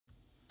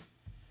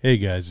Hey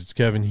guys, it's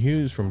Kevin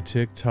Hughes from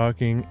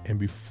TikToking, and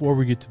before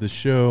we get to the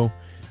show,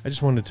 I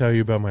just wanted to tell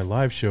you about my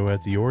live show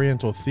at the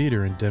Oriental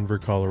Theater in Denver,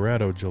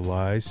 Colorado,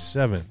 July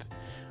 7th.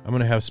 I'm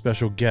going to have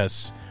special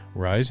guests,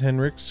 Rise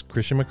Hendricks,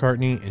 Christian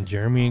McCartney, and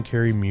Jeremy and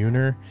Carrie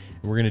Muner,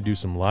 and we're going to do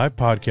some live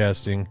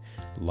podcasting,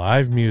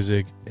 live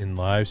music, and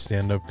live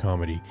stand-up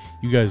comedy.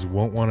 You guys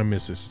won't want to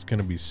miss this. It's going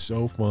to be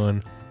so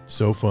fun,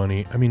 so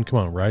funny. I mean, come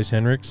on, Rise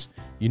Hendricks,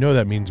 you know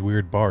that means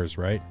weird bars,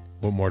 right?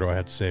 What more do I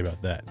have to say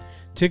about that?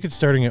 Tickets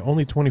starting at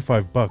only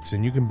 $25,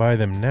 and you can buy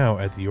them now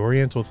at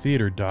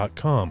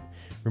theorientaltheater.com.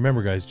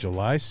 Remember, guys,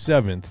 July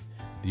 7th,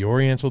 the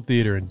Oriental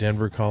Theater in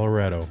Denver,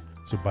 Colorado.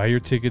 So buy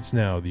your tickets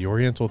now,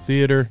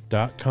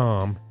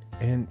 theorientaltheater.com,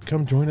 and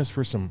come join us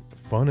for some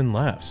fun and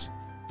laughs.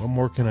 What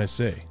more can I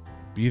say?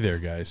 Be there,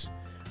 guys.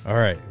 All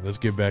right, let's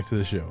get back to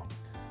the show.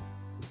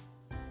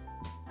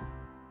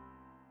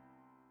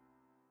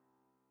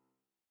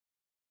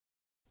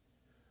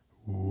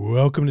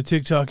 Welcome to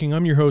TikToking.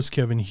 I'm your host,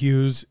 Kevin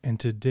Hughes, and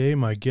today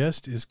my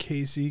guest is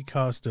Casey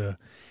Costa.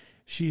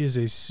 She is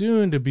a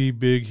soon-to-be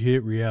big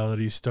hit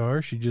reality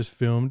star. She just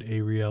filmed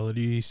a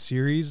reality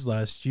series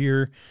last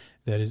year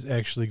that is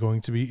actually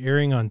going to be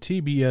airing on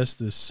TBS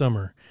this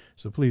summer,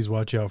 so please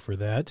watch out for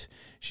that.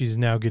 She's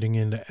now getting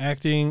into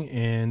acting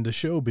and the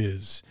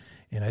showbiz,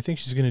 and I think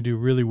she's going to do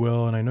really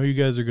well, and I know you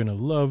guys are going to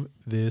love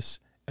this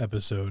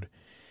episode.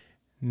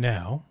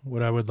 Now,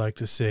 what I would like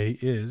to say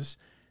is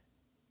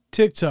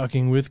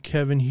TikToking with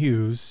Kevin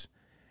Hughes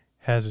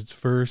has its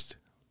first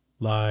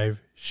live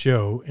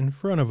show in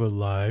front of a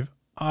live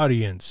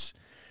audience,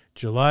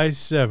 July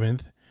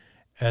 7th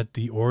at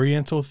the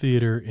Oriental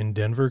Theater in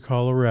Denver,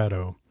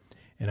 Colorado.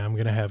 And I'm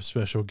going to have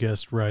special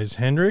guest Rise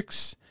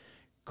Hendricks,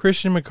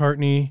 Christian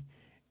McCartney,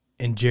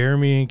 and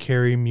Jeremy and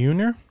Carrie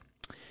Muner.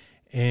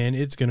 And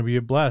it's going to be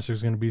a blast.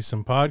 There's going to be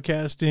some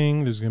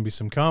podcasting, there's going to be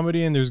some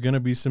comedy, and there's going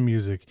to be some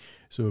music.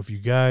 So if you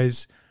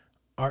guys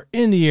are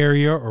in the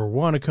area or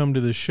want to come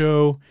to the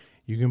show,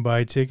 you can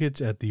buy tickets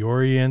at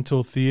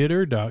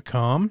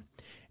theorientaltheater.com.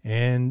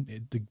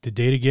 And the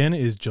date again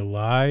is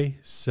July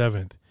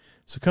 7th.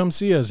 So come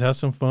see us, have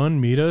some fun,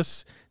 meet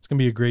us. It's going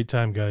to be a great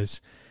time, guys.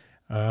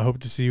 I hope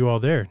to see you all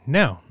there.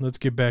 Now, let's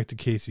get back to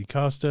Casey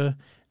Costa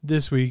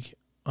this week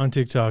on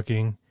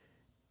TikToking.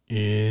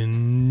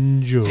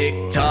 Enjoy.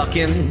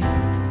 TikToking,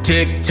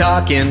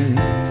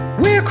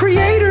 where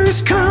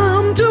creators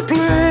come to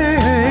play.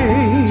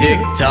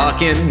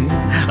 TikToking,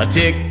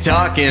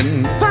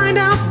 find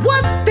out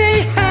what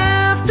they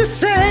have to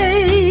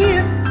say.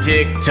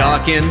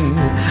 TikToking,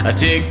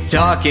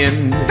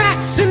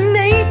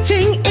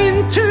 fascinating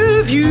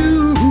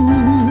interview.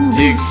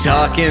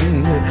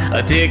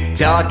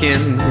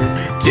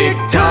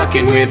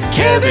 TikToking with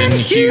Kevin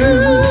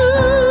Hughes.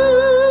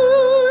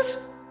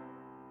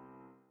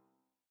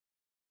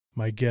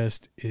 My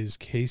guest is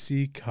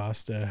Casey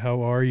Costa.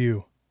 How are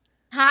you?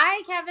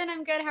 Hi, Kevin.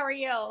 I'm good. How are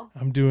you?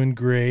 I'm doing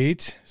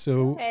great.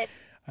 So Good.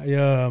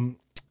 I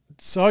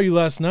saw you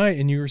last night,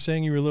 and you were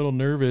saying you were a little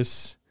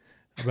nervous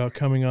about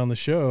coming on the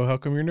show. How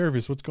come you're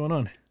nervous? What's going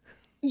on?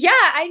 Yeah,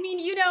 I mean,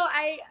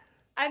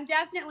 I'm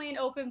definitely an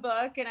open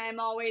book, and I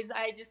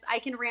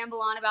can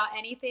ramble on about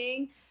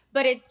anything,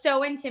 but it's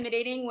so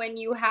intimidating when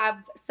you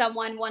have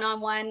someone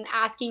one-on-one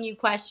asking you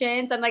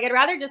questions. I'm like, I'd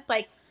rather just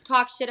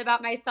talk shit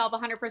about myself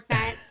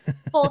 100%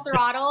 full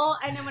throttle,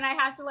 and then when I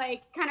have to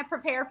kind of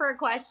prepare for a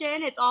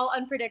question, it's all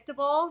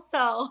unpredictable.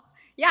 So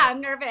yeah, I'm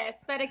nervous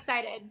but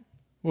excited.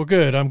 Well,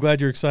 good. I'm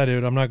glad you're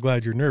excited. I'm not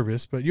glad you're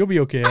nervous, but you'll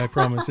be okay. I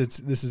promise.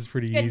 This is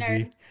pretty Good easy.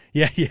 nerves.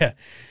 Yeah.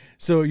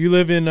 So you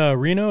live in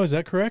Reno, is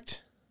that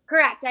correct?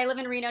 Correct. I live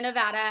in Reno,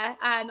 Nevada.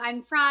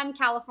 I'm from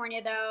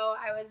California, though.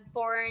 I was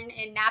born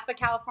in Napa,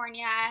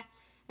 California,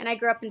 and I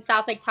grew up in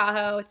South Lake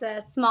Tahoe. It's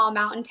a small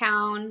mountain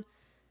town.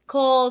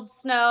 Cold,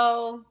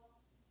 snow.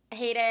 I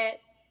hate it.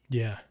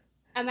 Yeah.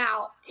 I'm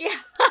out. Yeah.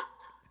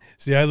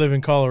 See, I live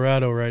in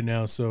Colorado right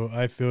now, so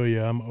I feel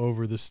you. I'm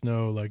over the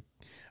snow.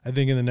 I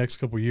think in the next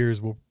couple of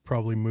years, we'll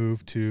probably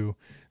move to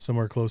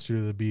somewhere closer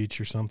to the beach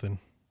or something.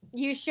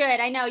 You should.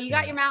 I know. You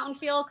got your mountain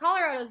feel.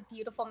 Colorado's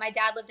beautiful. My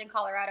dad lived in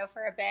Colorado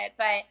for a bit,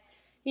 but,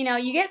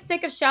 you get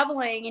sick of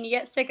shoveling, and you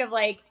get sick of,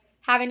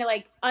 having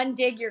to,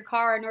 undig your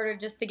car in order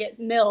just to get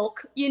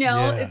milk.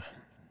 Yeah.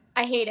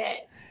 I hate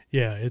it.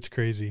 Yeah, it's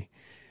crazy.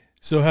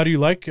 So how do you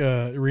like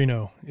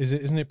Reno?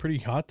 Isn't it pretty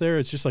hot there?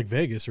 It's just like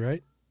Vegas,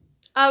 right?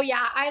 Oh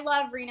yeah, I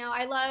love Reno.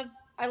 I love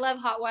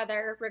hot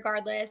weather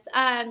regardless.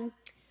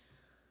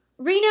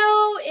 Reno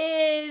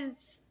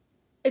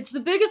it's the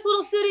biggest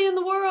little city in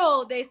the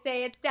world, they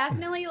say. It's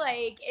definitely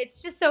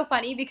it's just so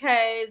funny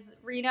because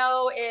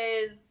Reno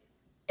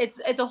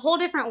it's a whole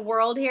different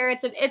world here.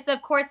 It's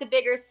of course a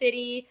bigger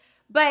city,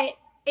 but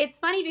it's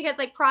funny because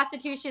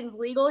prostitution's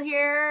legal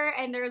here,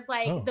 and there's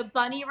the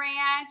Bunny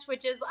Ranch,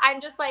 which is, I'm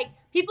just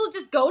people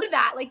just go to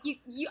that. I go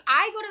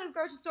to the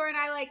grocery store and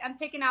I'm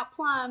picking out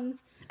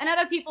plums, and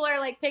other people are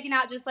picking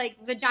out just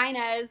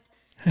vaginas.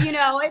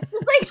 It's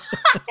just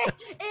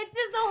it's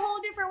just a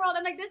whole different world.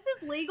 I'm this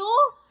is legal,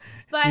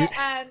 but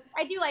I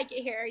do like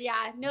it here.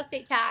 Yeah, no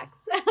state tax.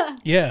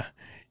 Yeah.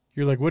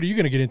 You're like, what are you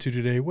going to get into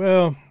today?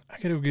 Well, I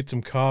gotta go get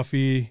some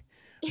coffee.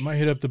 I might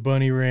hit up the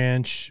Bunny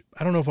Ranch.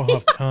 I don't know if I'll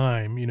have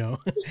time, you know.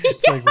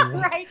 It's like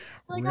right.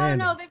 Like, oh random.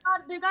 no,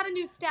 they've got a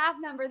new staff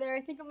member there.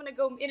 I think I'm gonna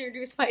go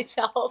introduce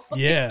myself.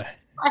 Yeah.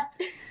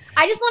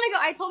 I just want to go.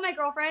 I told my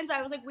girlfriends,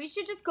 I was like, we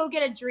should just go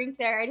get a drink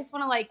there. I just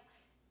want to, like,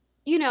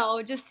 you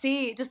know, just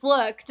see, just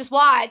look, just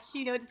watch,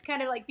 you know, just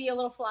kind of like be a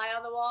little fly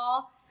on the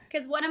wall.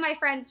 Because one of my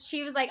friends,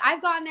 she was like,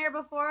 I've gone there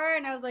before,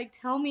 and I was like,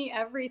 tell me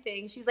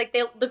everything. She was like,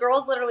 the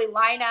girls literally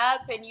line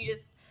up, and you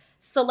just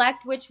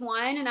select which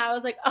one, and I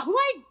was like, oh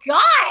my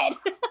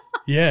god.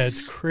 Yeah,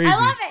 it's crazy. I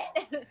love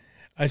it.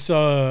 I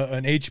saw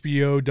an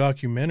HBO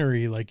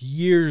documentary like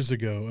years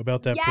ago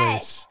about that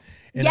place.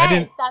 And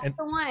yes, that's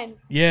the one.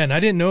 Yeah, and I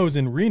didn't know it was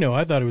in Reno.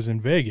 I thought it was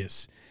in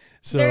Vegas.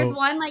 So there's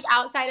one like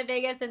outside of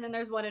Vegas, and then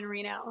there's one in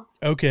Reno.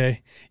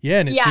 Okay. Yeah,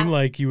 and it seemed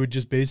like you would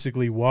just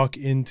basically walk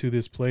into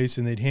this place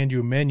and they'd hand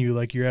you a menu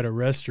like you're at a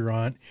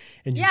restaurant,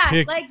 and you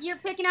pick, like you're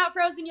picking out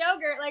frozen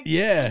yogurt, like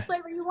which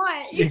flavor you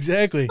want.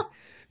 Exactly.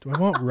 Do I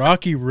want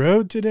Rocky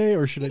Road today,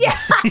 or should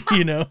I?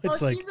 You know,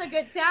 it's like she's a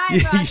good time.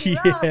 Rocky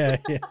Road.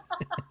 Yeah.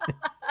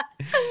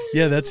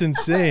 Yeah, that's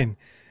insane.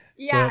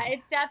 Yeah, but,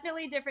 it's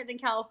definitely different than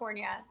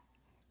California.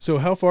 So,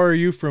 how far are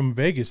you from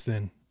Vegas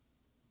then?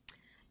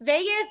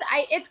 Vegas,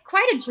 it's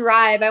quite a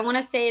drive. I want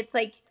to say it's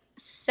like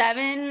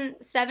seven,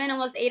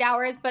 almost 8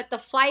 hours, but the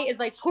flight is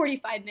like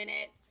 45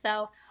 minutes.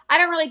 So I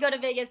don't really go to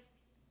Vegas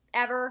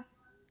ever.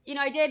 You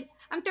know,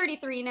 I'm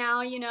 33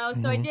 now, you know,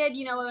 so I did,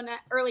 you know, in the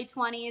early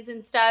 20s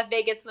and stuff.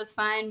 Vegas was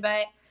fun,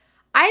 but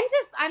I'm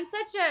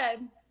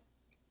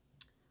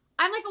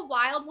like a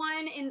wild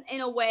one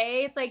in a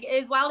way. It's like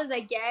as wild as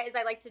I get is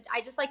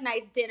I just like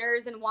nice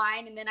dinners and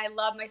wine, and then I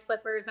love my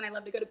slippers and I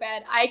love to go to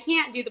bed. I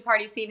can't do the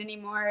party scene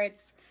anymore.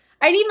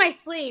 I need my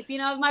sleep. You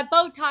know, my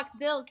Botox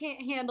bill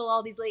can't handle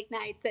all these late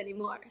nights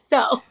anymore.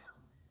 So,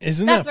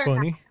 isn't that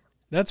funny?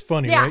 That's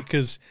funny, right?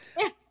 Because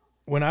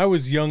when I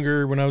was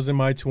younger, when I was in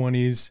my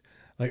 20s,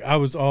 like I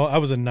was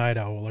a night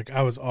owl. Like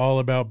I was all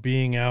about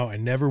being out. I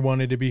never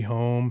wanted to be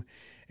home.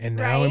 And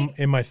now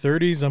in my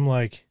 30s, I'm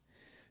like,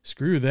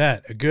 screw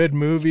that. A good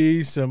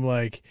movie, some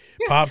like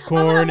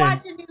popcorn. I'm gonna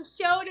watch a new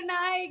show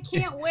tonight.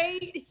 Can't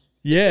wait.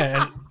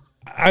 Yeah,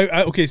 and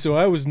okay, so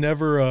I was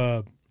never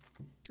a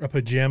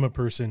pajama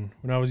person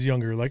when I was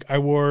younger. Like I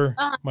wore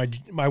my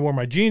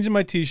jeans and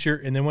my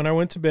t-shirt, and then when I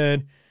went to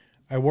bed,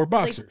 I wore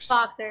boxers.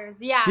 Like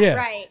boxers, yeah,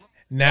 right.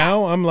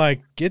 Now I'm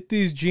like, get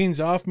these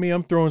jeans off me.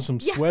 I'm throwing some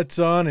sweats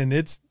on, and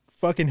it's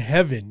fucking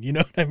heaven. You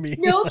know what I mean?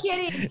 No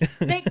kidding.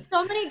 Like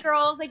so many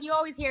girls, like you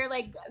always hear,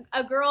 like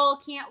a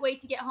girl can't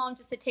wait to get home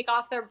just to take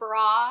off their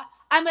bra.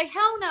 I'm like,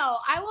 hell no.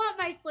 I want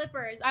my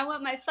slippers. I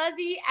want my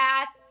fuzzy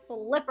ass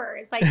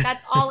slippers. Like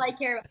that's all I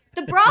care about.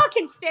 The bra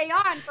can stay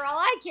on for all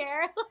I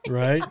care.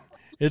 Right?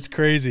 It's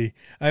crazy.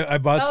 I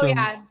bought some.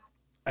 Yeah.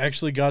 I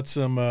actually got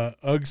some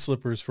UGG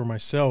slippers for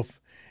myself,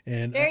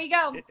 and there you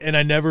go. And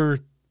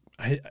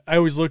I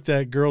always looked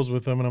at girls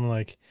with them, and I'm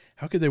like,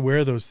 how could they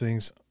wear those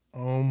things?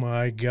 Oh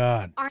my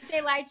God. Aren't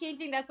they life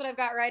changing? That's what I've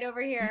got right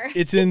over here.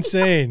 It's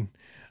insane.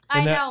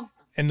 I know.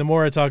 And the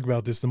more I talk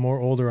about this, the more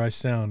older I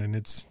sound, and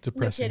it's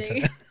depressing. No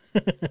kidding.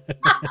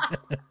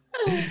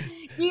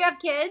 Do you have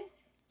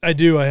kids? I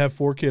do. I have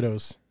 4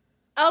 kiddos.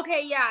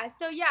 Okay, yeah.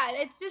 So yeah,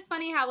 it's just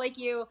funny how like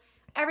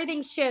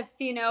everything shifts,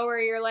 you know, where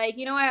you're like,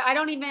 you know what, I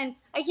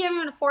can't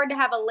even afford to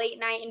have a late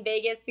night in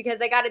Vegas because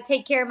I got to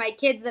take care of my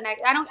kids the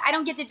next. I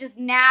don't get to just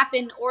nap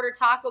and order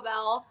Taco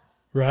Bell.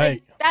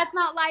 Right. Like, that's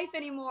not life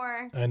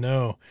anymore. I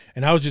know.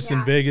 And I was just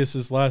in Vegas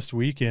this last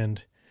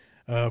weekend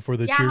for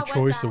the Cheer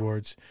Choice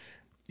Awards.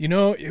 You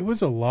know, it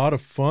was a lot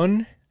of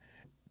fun,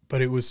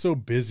 but it was so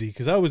busy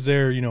because I was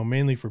there, you know,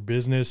 mainly for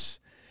business.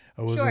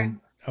 I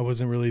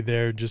wasn't really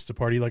there just to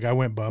party. Like I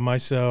went by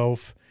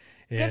myself.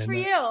 And, good for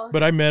you.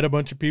 But I met a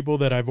bunch of people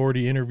that I've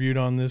already interviewed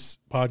on this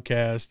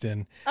podcast,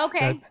 and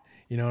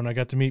and I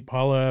got to meet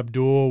Paula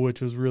Abdul, which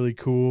was really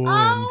cool.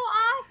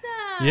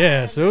 Awesome!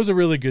 Yeah, so it was a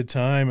really good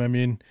time. I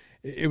mean,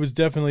 it was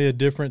definitely a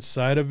different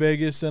side of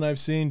Vegas than I've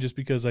seen, just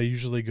because I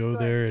usually go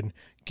there and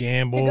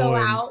gamble. To go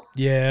out.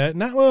 Yeah,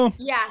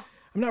 Yeah.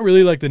 I'm not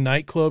really like the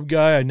nightclub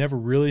guy. I never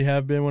really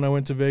have been when I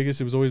went to Vegas.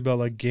 It was always about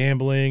like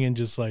gambling and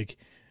just like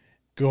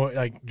going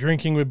like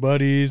drinking with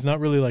buddies,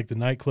 not really like the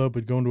nightclub,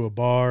 but going to a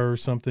bar or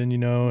something, you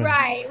know. And,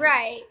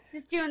 right.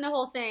 Just doing the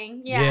whole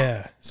thing. Yeah.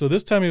 Yeah. So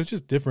this time it was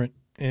just different,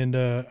 and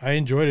I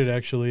enjoyed it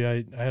actually.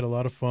 I had a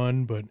lot of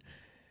fun, but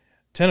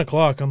 10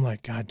 o'clock, I'm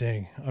like, God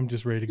dang, I'm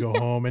just ready to go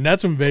home. And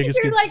that's when Vegas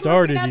gets like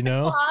started, you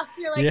know.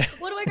 You're like,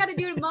 what do I got to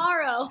do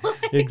tomorrow?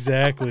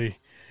 Exactly.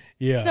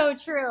 Yeah. So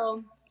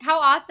true. How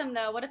awesome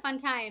though. What a fun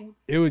time.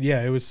 It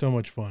was so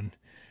much fun.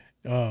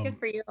 Good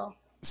for you.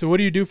 So what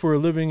do you do for a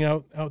living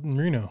out in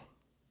Reno?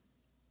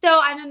 So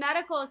I'm a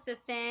medical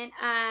assistant.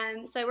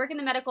 So I work in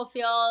the medical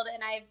field,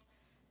 and I've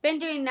been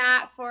doing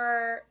that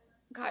for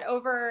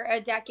over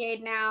a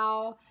decade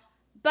now.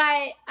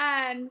 But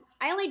I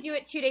only do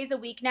it 2 days a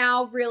week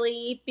now,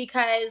 really,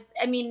 because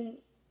I mean,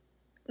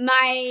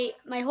 my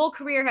whole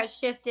career has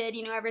shifted,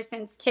 you know, ever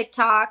since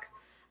TikTok.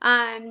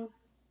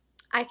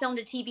 I filmed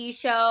a TV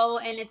show,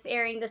 and it's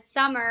airing this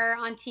summer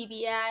on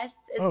TBS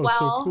as Oh, so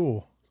well.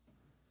 cool.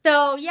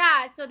 So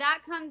yeah, so that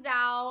comes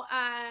out,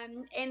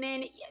 and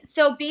then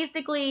so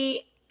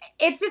basically,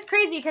 it's just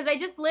crazy because I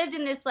just lived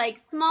in this like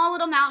small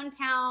little mountain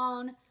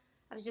town.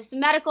 I was just a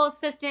medical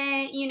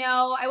assistant, you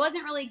know. I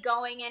wasn't really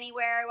going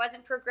anywhere. I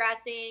wasn't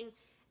progressing,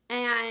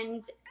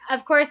 and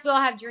of course, we all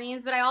have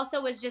dreams. But I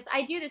also was just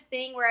I do this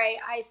thing where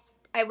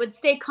I would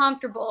stay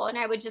comfortable and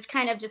I would just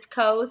kind of just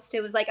coast.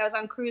 It was like I was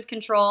on cruise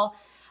control,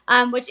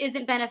 which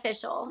isn't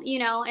beneficial, you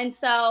know. And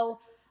so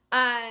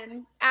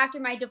after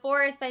my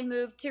divorce, I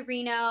moved to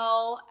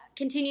Reno,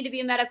 continued to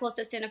be a medical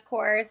assistant, of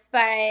course,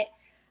 but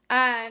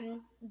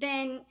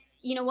then,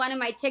 you know, one of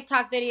my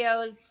TikTok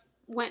videos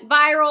went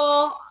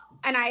viral,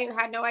 and I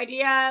had no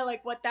idea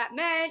like what that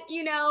meant,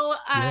 you know.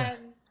 Yeah.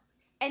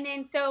 And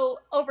then so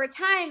over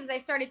time, as I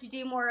started to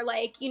do more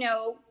like, you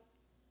know,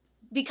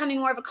 becoming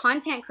more of a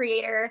content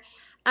creator,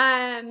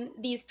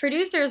 these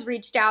producers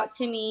reached out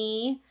to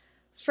me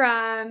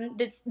from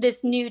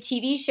this new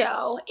TV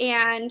show,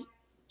 and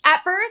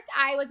at first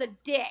I was a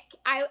dick.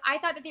 I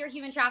thought that they were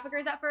human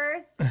traffickers at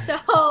first.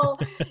 So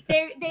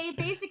they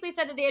basically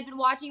said that they had been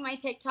watching my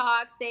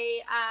TikToks.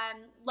 They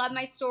loved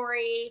my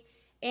story,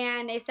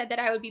 and they said that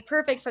I would be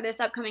perfect for this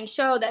upcoming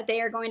show that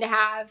they are going to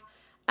have.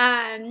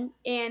 And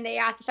they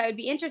asked if I would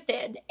be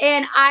interested.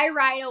 And I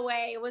right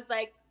away was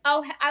like,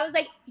 oh, I was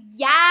like,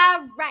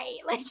 yeah, right.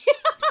 Like,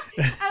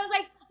 I was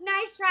like,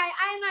 nice try.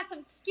 I am not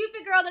some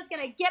stupid girl that's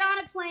going to get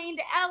on a plane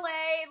to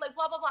LA, like,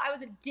 blah, blah, blah. I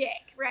was a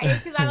dick, right?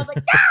 Because I was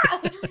like,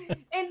 ah!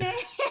 And then,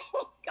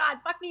 God,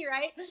 fuck me,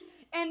 right?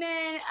 And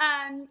then,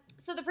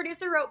 so the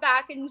producer wrote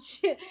back, and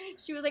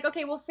she was like,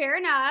 okay, well, fair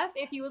enough.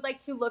 If you would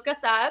like to look us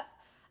up,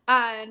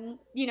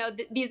 you know,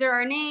 these are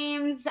our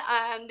names.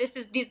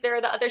 These are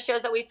the other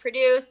shows that we've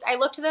produced. I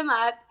looked them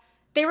up.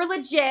 They were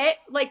legit,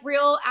 like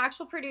real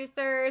actual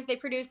producers. They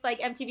produced like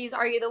MTV's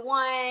Are You the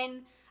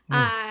One?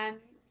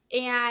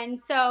 And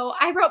so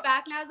I wrote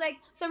back and I was like,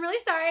 so I'm really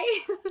sorry.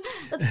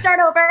 Let's start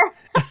over.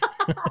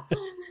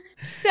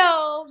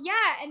 So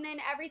yeah, and then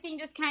everything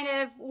just kind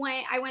of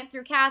I went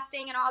through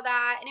casting and all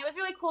that. And it was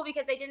really cool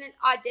because I didn't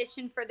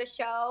audition for the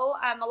show.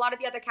 A lot of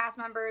the other cast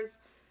members,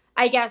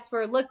 I guess,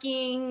 were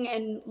looking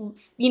and,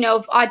 you know,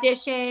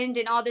 auditioned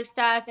and all this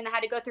stuff, and I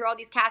had to go through all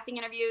these casting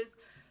interviews.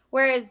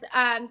 Whereas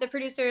the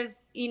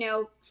producers, you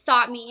know,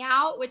 sought me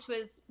out, which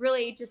was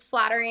really just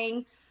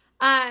flattering.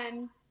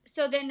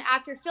 So then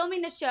after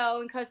filming the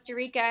show in Costa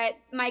Rica,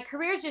 my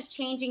career is just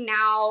changing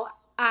now,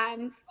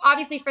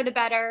 obviously for the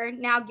better,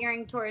 now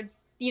gearing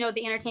towards, you know,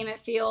 the entertainment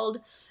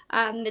field,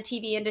 the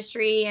TV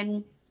industry.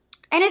 And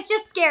it's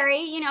just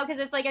scary, you know,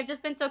 because it's like I've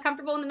just been so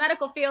comfortable in the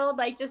medical field,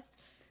 like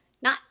just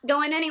not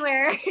going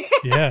anywhere.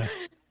 Yeah.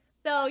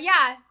 So,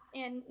 yeah.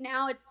 And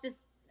now it's just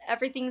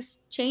everything's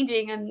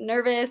changing. I'm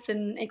nervous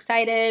and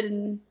excited,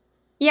 and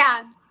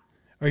yeah.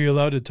 Are you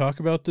allowed to talk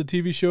about the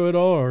TV show at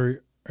all,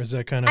 or is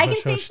that kind of I hush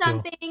can say hush some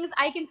still? things.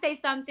 I can say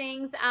some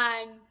things.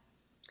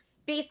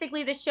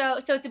 Basically, the show.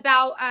 So it's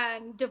about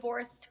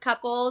divorced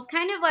couples,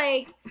 kind of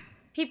like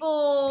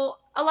people.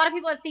 A lot of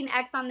people have seen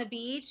X on the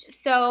Beach.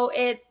 So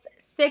it's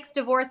 6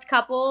 divorced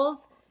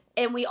couples,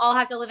 and we all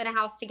have to live in a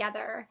house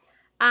together.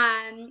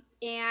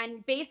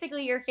 And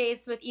basically, you're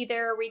faced with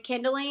either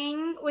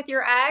rekindling with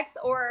your ex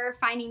or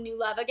finding new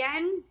love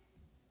again.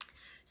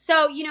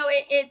 So, you know,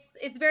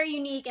 it's very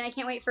unique, and I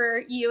can't wait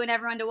for you and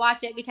everyone to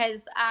watch it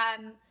because,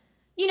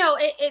 you know,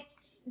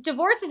 it's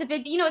divorce is a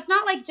big, you know, it's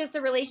not like just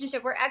a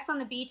relationship where Ex on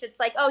the Beach, it's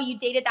like, oh, you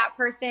dated that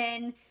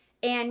person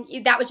and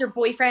that was your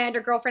boyfriend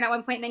or girlfriend at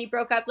one point and then you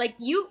broke up. Like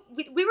we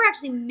were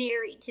actually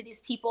married to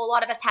these people. A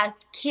lot of us had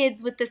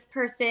kids with this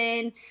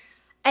person.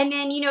 And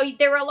then, you know,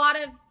 there were a lot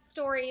of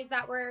stories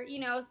that were, you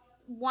know,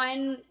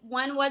 one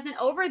wasn't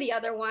over the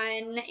other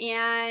one,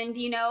 and,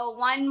 you know,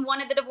 one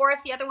wanted the divorce,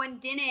 the other one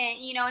didn't,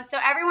 you know, and so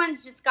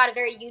everyone's just got a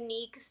very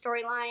unique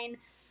storyline.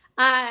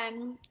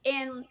 And,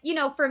 you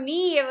know, for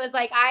me, it was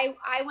like, I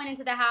went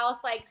into the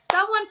house like,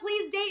 someone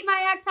please date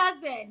my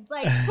ex-husband.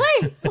 Like,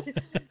 please,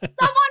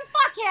 someone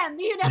fuck him,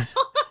 you know?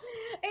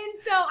 And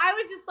so I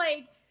was just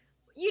like,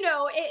 you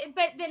know,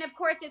 but then of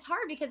course it's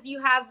hard because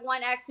you have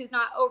one ex who's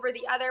not over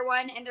the other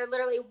one, and they're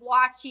literally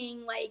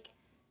watching like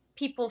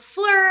people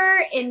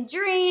flirt and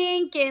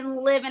drink and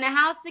live in a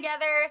house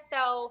together.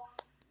 So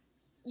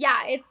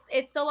yeah,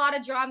 it's a lot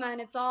of drama,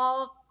 and it's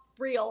all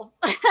real.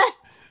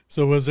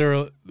 So was there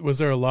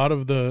a lot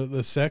of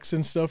the sex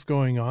and stuff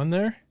going on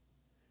there?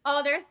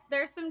 Oh,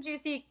 there's some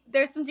juicy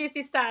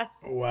stuff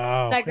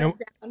Wow. that goes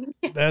down.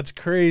 That's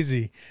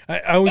crazy. I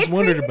always It's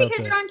wondered crazy about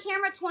because that. you're on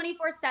camera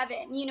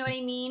 24/7. You know what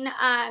I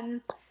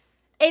mean?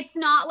 It's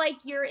not like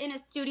you're in a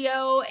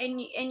studio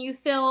and you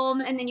film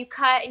and then you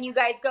cut and you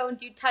guys go and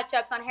do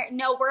touch-ups on hair.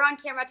 No, we're on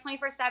camera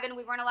 24/7.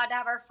 We weren't allowed to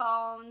have our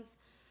phones.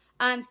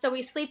 So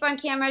we sleep on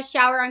camera,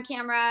 shower on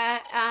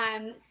camera,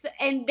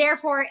 and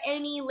therefore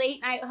any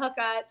late night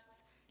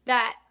hookups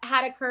that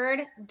had occurred,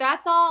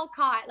 that's all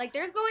caught. Like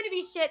there's going to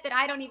be shit that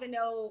I don't even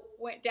know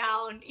went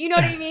down. You know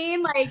what I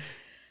mean? Like,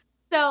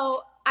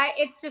 so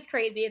it's just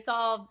crazy. It's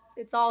all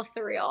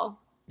surreal.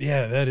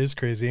 Yeah, that is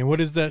crazy. And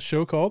what is that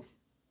show called?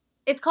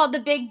 It's called The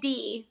Big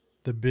D.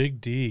 The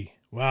Big D.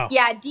 Wow.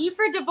 Yeah, D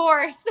for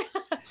divorce.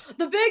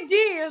 The Big D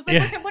is like,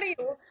 Yeah. what are you,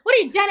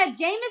 Jenna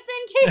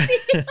Jameson,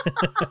 Casey?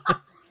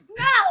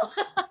 No.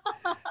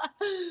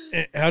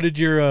 How did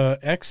your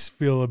ex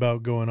feel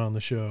about going on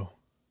the show?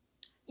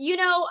 You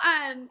know,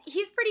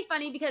 he's pretty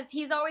funny because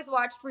he's always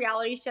watched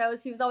reality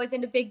shows. He was always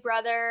into Big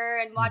Brother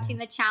and watching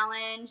The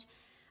Challenge.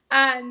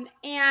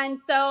 And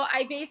so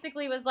I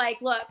basically was like,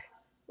 look,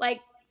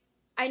 like,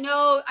 I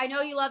know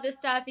you love this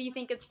stuff and you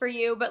think it's for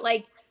you, but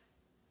like,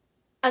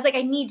 I was like,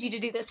 I need you to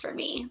do this for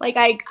me. Like,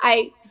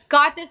 I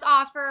got this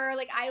offer.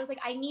 Like, I was like,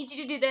 I need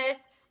you to do this.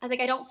 I was like,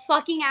 I don't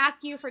fucking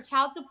ask you for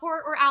child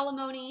support or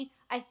alimony.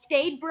 I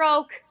stayed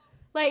broke.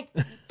 Like,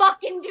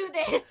 fucking do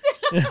this.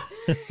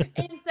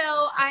 And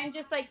so I'm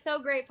just like so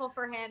grateful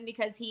for him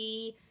because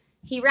he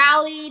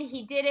rallied,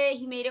 he did it,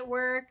 he made it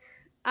work.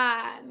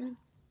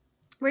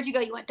 Where'd you go?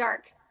 You went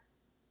dark.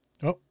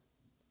 Oh,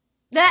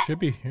 that should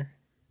be here.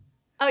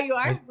 Oh, you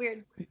are?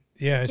 Weird.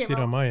 Yeah, I see it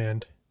on my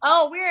end.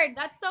 Oh, weird.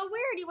 That's so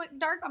weird. You went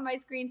dark on my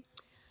screen.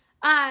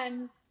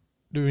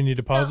 Do we need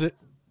to pause it?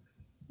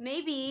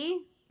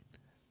 Maybe.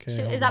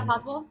 Okay. Is that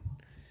possible?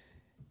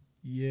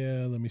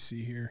 Yeah, let me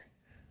see here.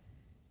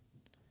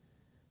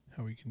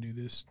 How we can do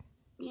this.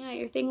 Yeah,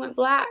 your thing went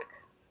black.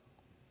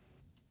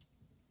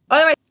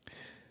 Otherwise.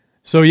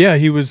 So yeah,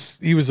 he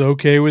was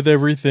okay with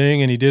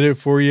everything and he did it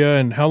for you.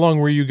 And how long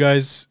were you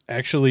guys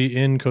actually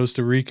in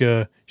Costa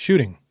Rica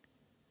shooting?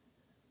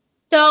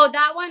 So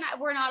that one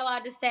we're not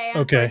allowed to say,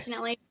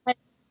 unfortunately. Okay.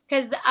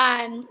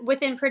 Because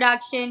within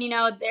production, you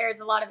know,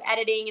 there's a lot of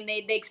editing and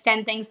they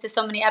extend things to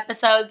so many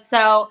episodes.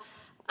 So,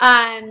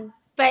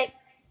 but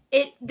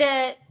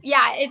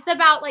it's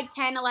about like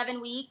 10,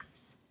 11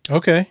 weeks.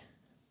 Okay.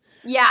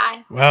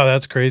 Yeah. Wow,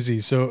 that's crazy.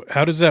 So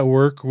how does that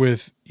work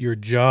with your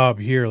job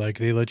here? Like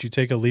they let you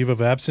take a leave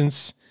of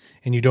absence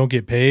and you don't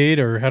get paid,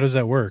 or how does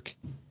that work?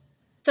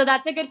 So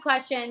that's a good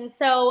question.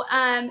 So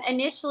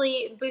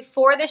initially,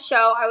 before the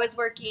show, I was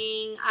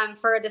working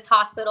for this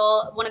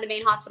hospital, one of the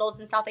main hospitals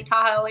in South Lake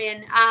Tahoe,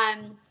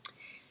 and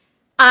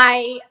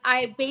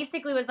I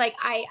basically was like,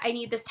 I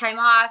need this time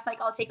off. Like,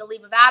 I'll take a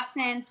leave of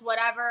absence,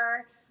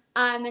 whatever.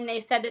 And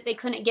they said that they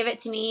couldn't give it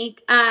to me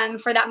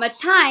for that much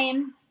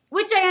time,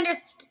 which I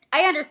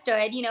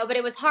understood, you know, but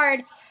it was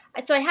hard.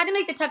 So I had to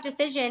make the tough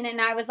decision,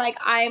 and I was like,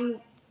 I'm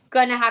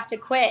gonna have to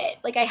quit.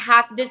 Like,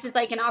 this is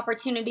like an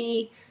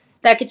opportunity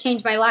that could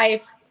change my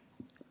life.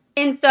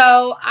 And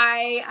so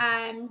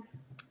I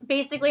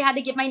basically had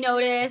to give my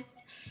notice.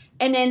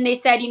 And then they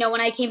said, you know,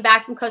 when I came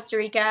back from Costa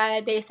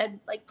Rica, they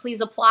said, like,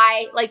 please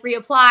apply, like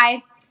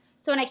reapply.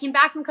 So when I came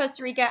back from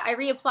Costa Rica, I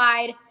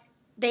reapplied.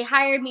 They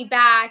hired me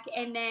back.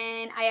 And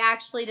then I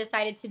actually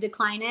decided to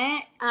decline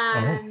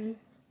it.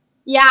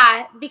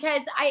 Yeah,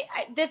 because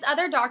this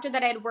other doctor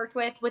that I had worked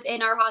with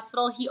within our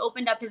hospital, he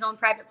opened up his own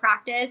private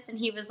practice. And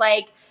he was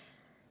like,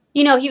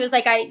 you know,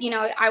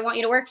 I want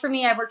you to work for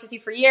me. I've worked with you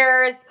for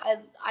years.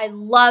 I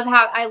love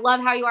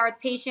how you are with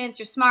patients.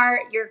 You're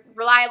smart. You're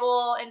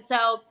reliable. And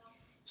so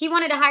he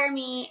wanted to hire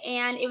me,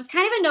 and it was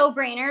kind of a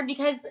no-brainer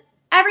because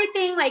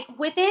everything, like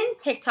within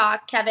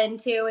TikTok, Kevin,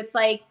 too, it's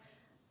like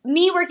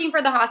me working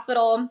for the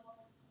hospital,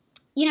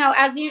 you know,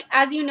 as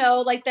you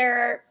know, like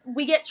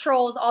we get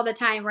trolls all the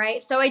time,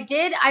 right? So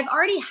I've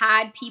already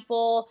had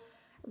people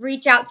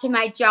reach out to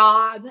my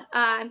job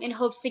in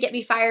hopes to get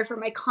me fired for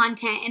my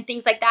content and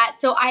things like that.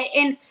 So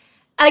I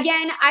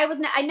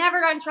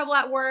never got in trouble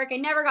at work. I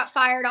never got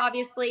fired,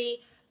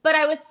 obviously, but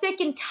I was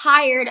sick and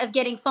tired of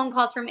getting phone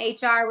calls from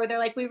HR where they're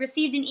like, we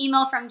received an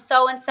email from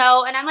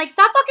so-and-so. And I'm like,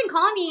 stop fucking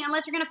calling me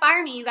unless you're going to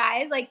fire me, you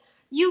guys. Like,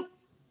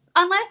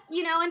 but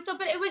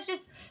it was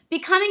just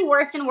becoming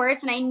worse and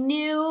worse. And I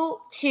knew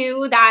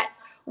too that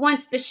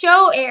once the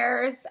show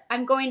airs,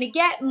 I'm going to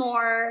get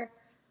more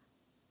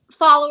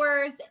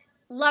followers,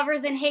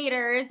 lovers, and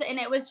haters. And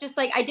it was just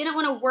like, I didn't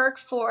want to work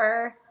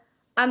for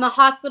a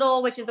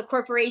hospital, which is a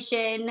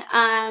corporation,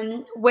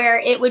 where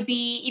it would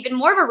be even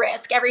more of a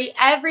risk every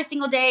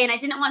single day. And I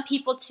didn't want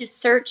people to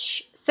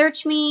search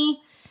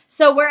me.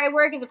 So where I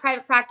work is a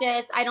private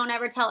practice. I don't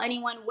ever tell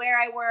anyone where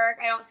I work.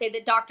 I don't say the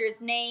doctor's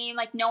name.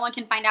 Like, no one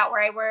can find out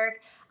where I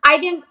work. I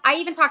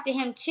even talked to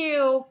him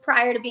too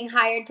prior to being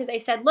hired, because I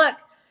said, look,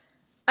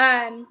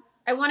 I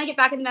want to get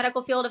back in the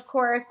medical field, of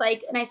course.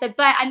 Like, and I said,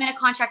 but I'm in a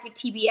contract with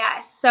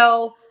TBS.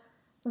 So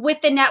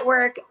with the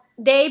network,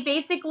 they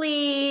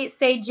basically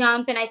say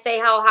jump and I say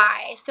how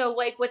high. So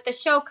like with the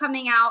show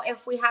coming out,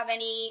 if we have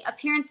any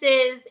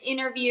appearances,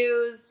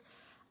 interviews,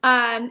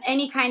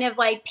 any kind of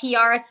like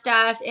PR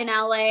stuff in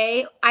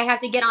LA, I have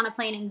to get on a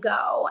plane and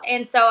go.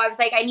 And so I was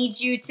like, I need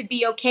you to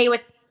be okay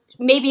with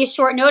maybe a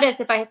short notice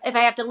if I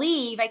have to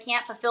leave. I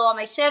can't fulfill all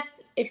my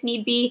shifts if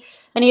need be.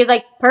 And he was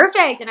like,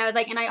 perfect. And I was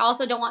like, and I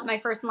also don't want my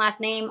first and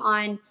last name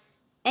on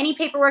any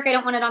paperwork. I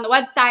don't want it on the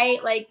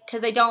website, like,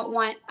 because I don't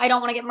want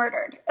to get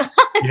murdered.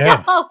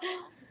 Yeah.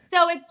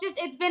 So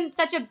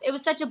it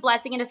was such a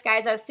blessing in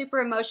disguise. I was super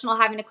emotional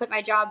having to quit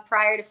my job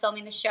prior to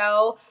filming the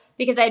show,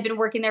 because I had been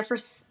working there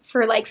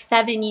for like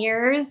 7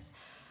 years.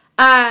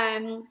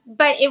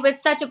 But it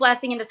was such a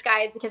blessing in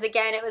disguise because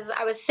again,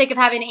 I was sick of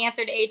having to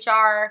answer to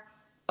HR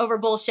over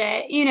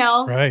bullshit,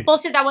 Right.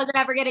 bullshit that wasn't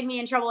ever getting me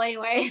in trouble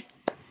anyways.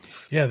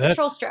 Yeah,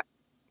 Control stroke.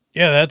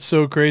 Yeah, that's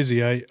so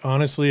crazy. I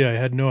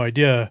had no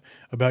idea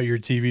about your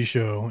TV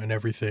show and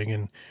everything.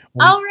 And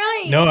Oh,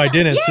 really? no, I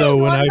didn't. Yay, So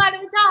when I'm glad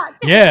we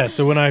talked.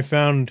 so when I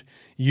found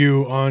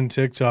you on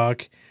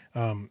TikTok,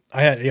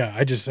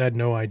 I just had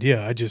no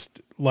idea. I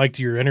just liked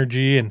your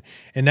energy, and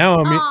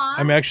now Aw.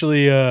 I'm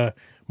actually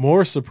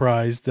more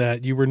surprised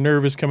that you were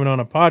nervous coming on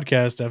a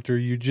podcast after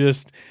you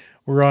just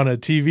were on a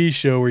TV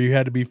show where you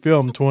had to be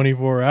filmed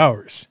 24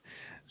 hours.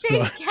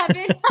 So Thanks,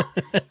 Kevin.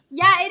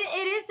 Yeah, it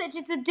is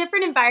it's a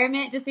different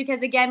environment just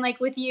because again, like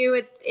with you,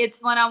 it's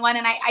one-on-one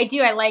and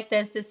I like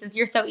this. This is,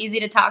 you're so easy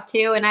to talk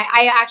to. And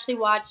I actually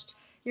watched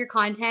your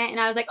content and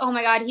I was like, oh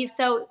my God, he's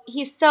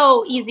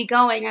so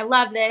easygoing. I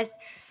love this.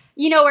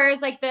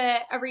 Whereas like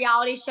a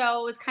reality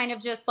show was kind of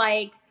just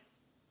like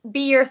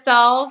be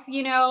yourself,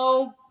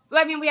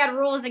 I mean, we had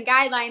rules and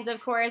guidelines,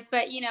 of course,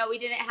 but we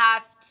didn't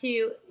have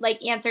to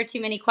like answer too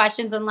many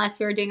questions unless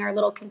we were doing our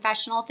little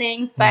confessional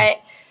things.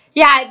 But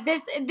yeah,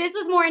 this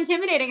was more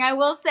intimidating, I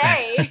will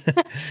say.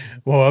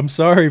 well, I'm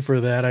sorry for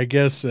that. I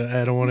guess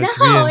I don't want it to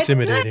be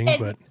intimidating,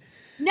 but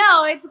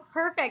no, it's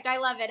perfect. I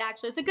love it.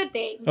 Actually, it's a good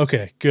thing.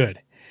 Okay,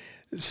 good.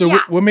 So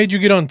what made you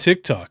get on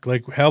TikTok?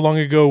 Like, how long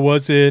ago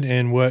was it,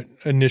 and what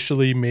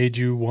initially made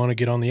you want to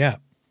get on the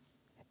app?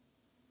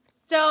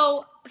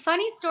 So,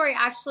 funny story,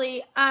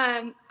 actually.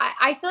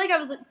 I feel like I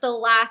was the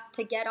last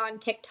to get on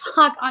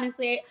TikTok.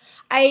 Honestly,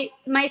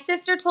 my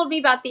sister told me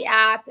about the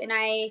app, and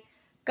I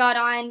got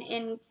on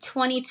in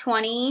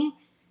 2020,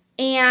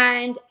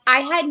 and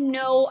I had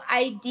no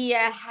idea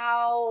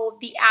how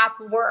the app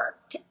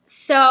worked.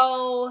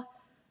 So,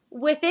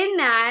 within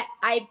that,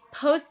 I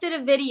posted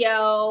a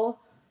video.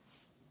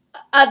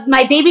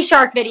 My baby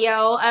shark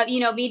video of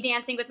me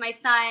dancing with my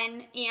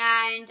son,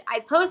 and I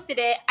posted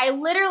it. I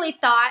literally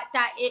thought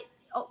that it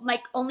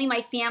like only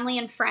my family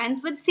and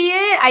friends would see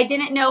it. I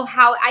didn't know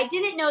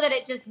that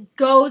it just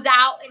goes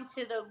out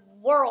into the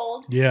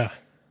world. Yeah.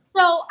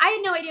 So I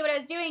had no idea what I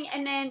was doing,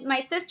 and then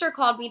my sister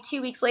called me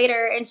 2 weeks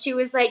later, and she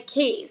was like,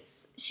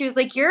 "Case," she was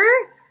like, "Your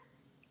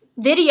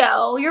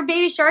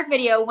baby shark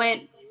video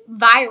went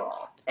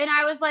viral," and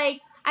I was like,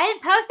 I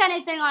didn't post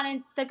anything on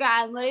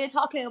Instagram. What are you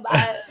talking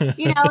about? And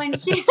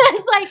she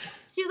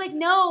was like,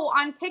 no,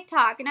 on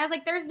TikTok. And I was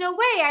like, there's no way.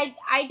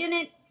 I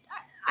didn't.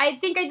 I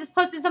think I just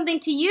posted something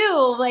to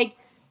you, like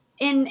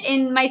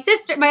in my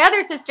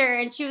other sister.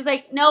 And she was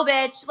like, no,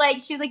 bitch. Like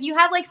she was like, you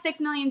have like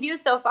 6 million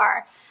views so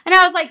far. And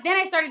I was like, then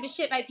I started to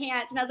shit my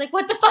pants, and I was like,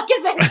 what the fuck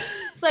is this?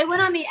 So I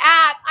went on the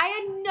app. I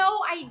had no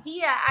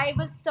idea. I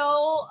was so,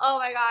 oh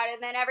my God.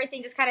 And then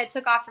everything just kind of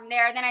took off from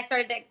there. And then I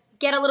started to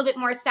get a little bit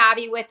more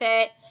savvy with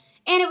it.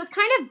 And it was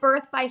kind of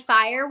birth by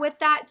fire with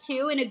that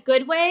too, in a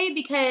good way,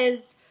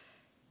 because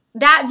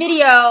that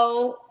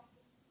video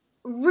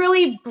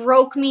really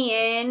broke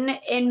me in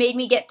and made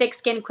me get thick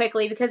skin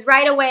quickly, because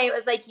right away it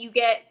was like you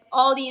get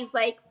all these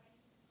like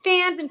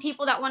fans and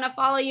people that want to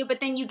follow you,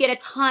 but then you get a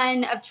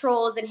ton of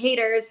trolls and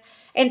haters.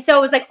 And so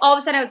it was like all of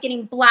a sudden I was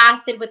getting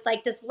blasted with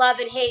like this love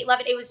and hate.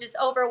 It was just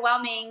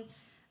overwhelming.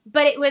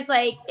 But it was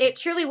like, it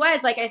truly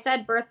was, like I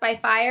said, birth by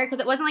fire, because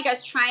it wasn't like I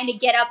was trying to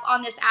get up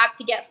on this app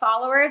to get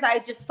followers. I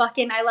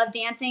love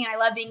dancing, and I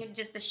love being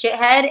just a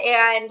shithead.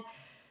 And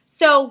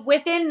so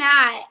within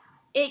that,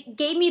 it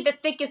gave me the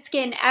thickest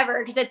skin ever,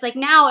 because it's like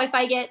now if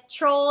I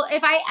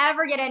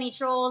ever get any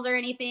trolls or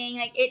anything,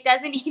 like it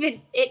doesn't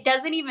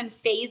even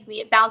faze me.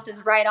 It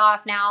bounces right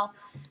off now,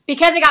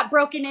 because it got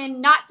broken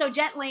in not so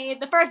gently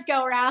the first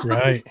go around.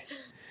 Right.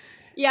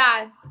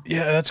 Yeah.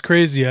 Yeah, that's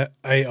crazy.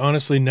 I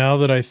honestly, now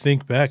that I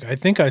think back, I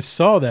think I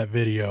saw that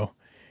video,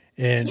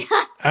 and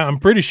I'm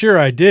pretty sure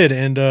I did.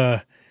 And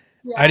I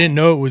didn't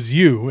know it was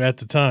you at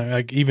the time.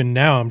 Like even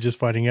now I'm just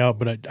finding out,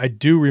 but I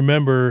do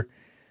remember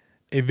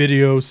a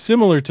video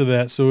similar to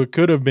that. So it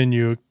could have been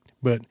you,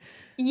 but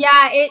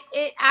yeah,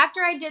 it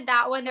after I did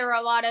that one, there were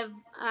a lot of,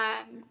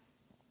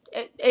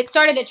 it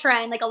started a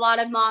trend. Like a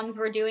lot of moms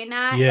were doing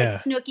that. Yeah.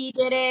 Like Snooki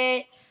did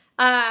it.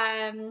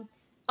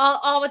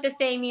 All with the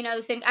same,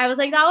 the same. I was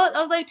like,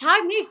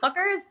 tag me,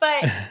 fuckers.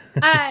 But,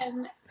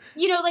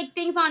 like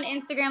things on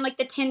Instagram, like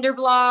the Tinder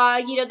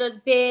blog, those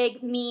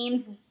big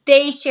memes,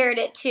 they shared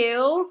it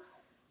too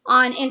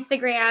on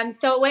Instagram.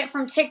 So it went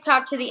from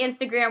TikTok to the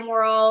Instagram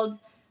world.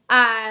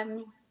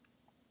 And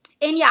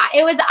yeah,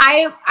 it was,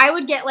 I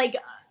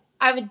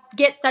would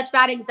get such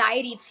bad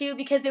anxiety too,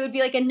 because it would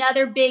be like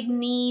another big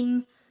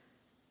meme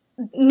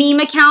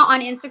account on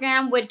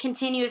Instagram would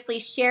continuously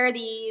share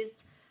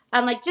these.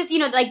 Like just,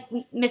 like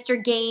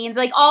Mr. Gaines,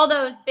 like all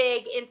those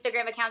big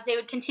Instagram accounts, they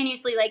would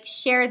continuously like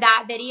share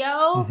that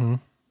video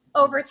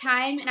over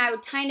time. And I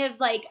would kind of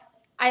like,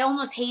 I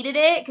almost hated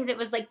it, because it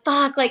was like,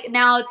 fuck, like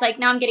now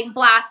I'm getting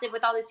blasted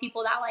with all these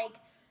people that like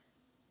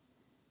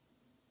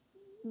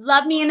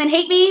love me and then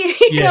hate me.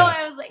 You know,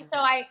 I was like, so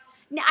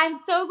I'm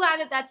so glad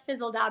that that's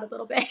fizzled out a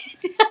little bit.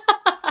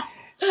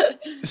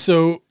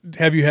 So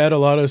have you had a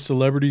lot of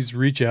celebrities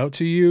reach out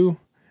to you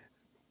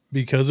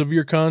because of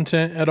your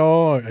content at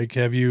all? Or, like,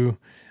 have you,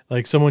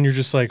 like, someone you're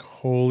just like,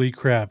 holy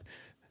crap,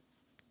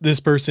 this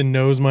person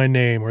knows my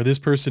name or this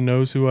person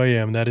knows who I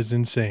am? That is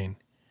insane.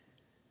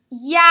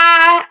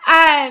 Yeah.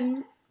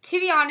 To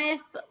be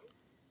honest,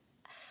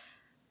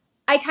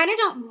 I kind of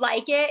don't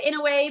like it in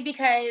a way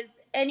because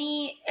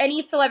any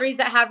celebrities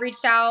that have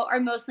reached out are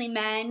mostly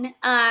men.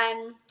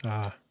 And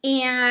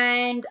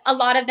a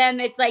lot of them,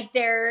 it's like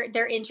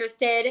they're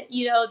interested,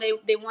 you know,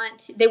 they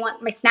want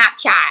my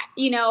Snapchat,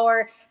 you know,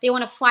 or they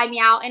want to fly me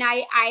out. And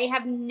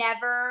I've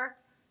never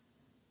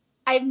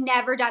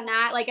done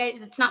that. Like,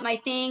 it's not my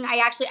thing.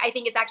 I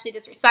think it's actually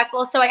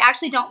disrespectful. So I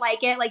actually don't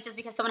like it. Like, just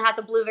because someone has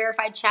a blue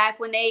verified check,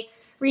 when they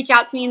reach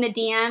out to me in the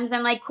DMs,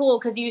 I'm like, cool,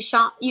 because you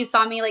saw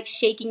me like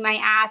shaking my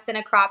ass in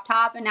a crop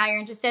top, and now you're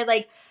interested.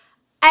 Like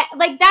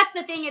that's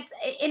the thing. It's,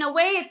 in a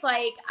way, it's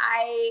like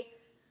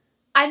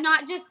I'm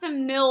not just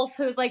some MILF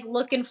who's like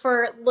looking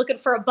for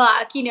a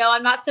buck, you know.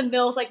 I'm not some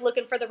MILF like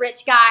looking for the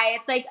rich guy.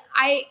 It's like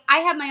I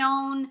have my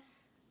own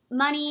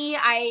money.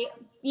 I,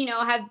 you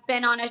know, have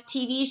been on a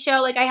TV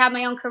show. Like, I have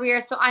my own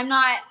career, so I'm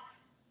not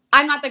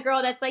the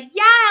girl that's like,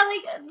 yeah,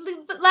 like,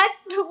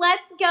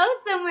 let's go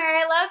somewhere.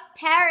 I love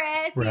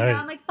Paris. Right. You know,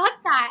 I'm like, fuck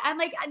that. I'm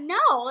like,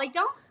 no, like,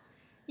 don't,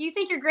 you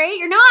think you're great?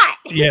 You're not.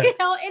 Yeah. You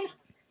know, and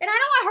I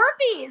don't want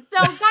herpes. So,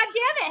 God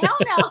damn it, hell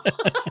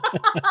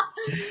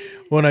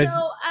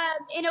no.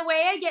 In a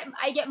way,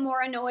 I get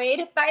more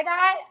annoyed by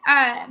that.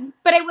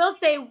 But I will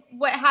say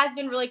what has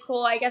been really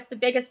cool, I guess the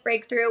biggest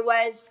breakthrough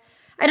was,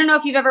 I don't know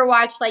if you've ever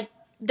watched like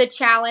The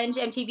Challenge,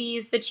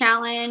 MTV's The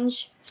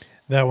Challenge.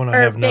 That one I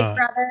have Big not.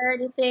 Brother or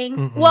anything.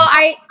 Mm-mm. Well,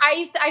 I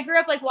grew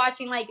up like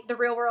watching like The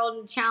Real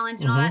World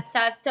Challenge and all that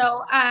stuff.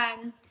 So,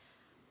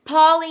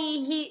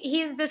 Paulie,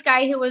 he's this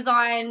guy who was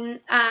on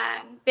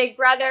Big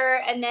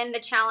Brother and then The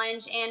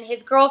Challenge, and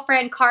his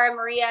girlfriend Cara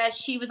Maria,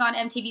 she was on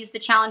MTV's The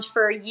Challenge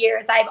for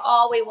years. I've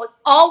always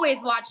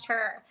watched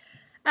her.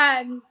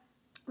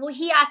 Well,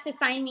 he asked to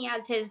sign me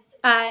as his.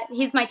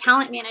 He's my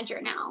talent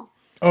manager now.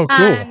 Oh,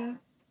 cool.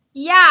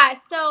 Yeah,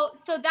 so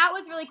that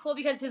was really cool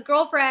because his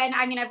girlfriend,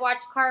 I mean, I've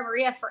watched Cara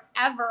Maria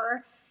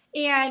forever.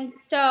 And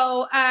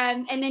so,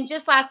 and then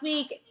just last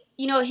week,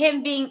 you know,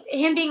 him being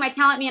my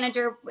talent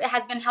manager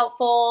has been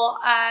helpful,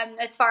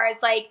 as far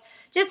as like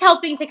just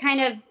helping to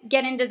kind of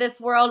get into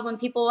this world when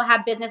people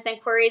have business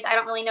inquiries. I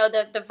don't really know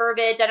the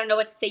verbiage. I don't know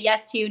what to say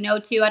yes to, no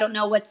to. I don't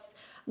know what's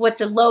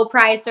a low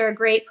price or a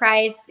great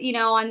price, you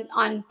know,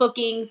 on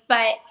bookings.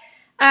 But,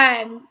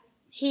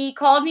 he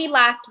called me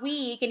last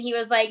week and he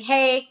was like,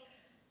 hey,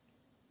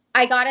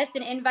 I got us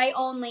an invite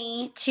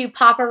only to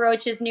Papa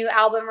Roach's new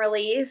album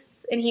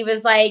release. And he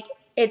was like,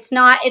 it's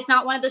not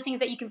one of those things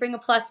that you can bring a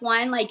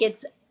 +1. Like,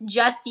 it's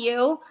just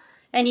you.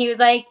 And he was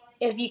like,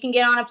 if you can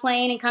get on a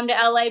plane and come to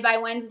LA by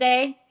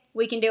Wednesday,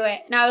 we can do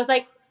it. And I was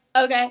like,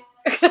 okay.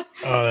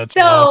 Oh, that's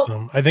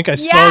awesome. I think I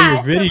saw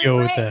your video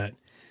with that.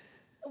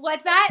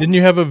 What's that? Didn't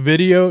you have a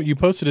video? You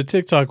posted a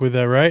TikTok with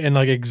that, right? And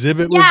like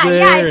Exhibit was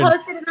there. Yeah, I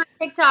posted it on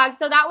TikTok.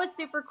 So that was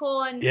super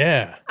cool. And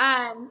yeah,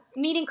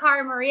 meeting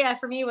Cara Maria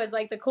for me was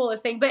like the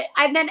coolest thing. But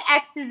and then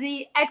X to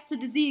the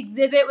Z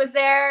Exhibit was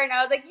there, and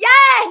I was like,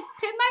 yes,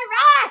 pin my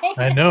ride.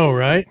 I know,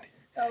 right?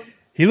 So,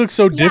 he looks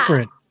so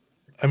different.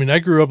 I mean, I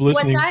grew up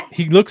listening.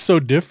 He looks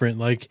so different.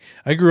 Like,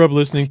 I grew up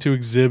listening to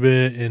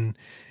Exhibit, and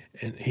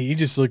he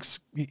just looks.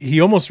 He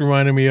almost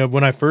reminded me of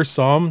when I first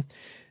saw him.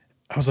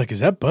 I was like,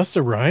 is that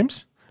Busta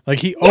Rhymes? Like,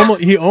 he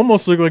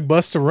almost looked like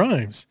Busta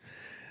Rhymes.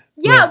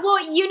 Yeah, but,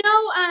 well, you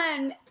know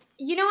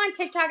on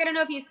TikTok, I don't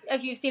know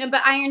if you've seen him,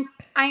 but Iron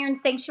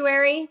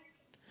Sanctuary.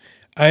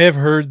 I have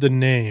heard the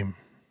name.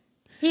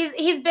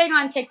 He's big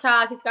on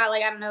TikTok. He's got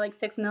like, I don't know, like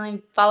 6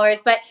 million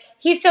followers, but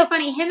he's so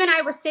funny. Him and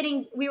I were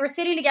sitting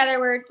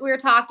together, we were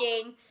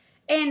talking,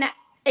 and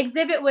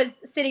Exhibit was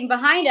sitting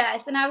behind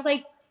us, and I was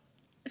like,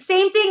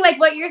 same thing like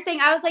what you're saying.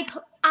 I was like,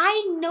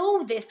 I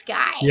know this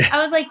guy. Yeah.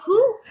 I was like,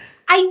 who?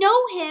 I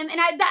know him. And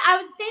I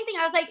was the same thing.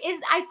 I was like,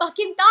 I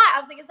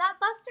was like, is that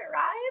Busta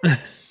Rhymes?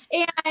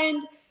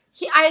 And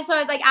I was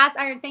like, asked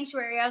Iron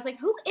Sanctuary. I was like,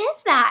 who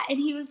is that? And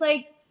he was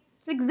like,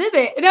 it's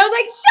Exhibit. And I was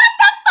like, shut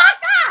the fuck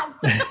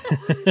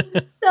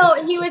up.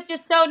 So he was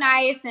just so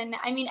nice. And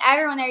I mean,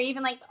 everyone there,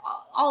 even like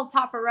all of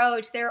Papa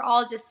Roach, they're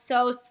all just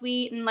so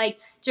sweet. And like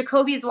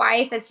Jacoby's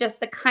wife is just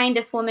the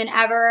kindest woman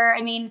ever.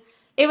 I mean,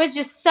 it was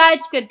just such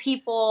good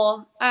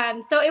people.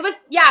 So it was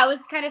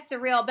kind of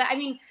surreal. But I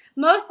mean,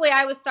 mostly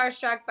I was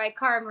starstruck by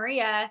Cara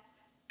Maria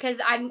because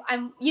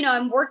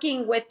I'm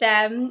working with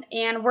them,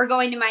 and we're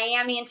going to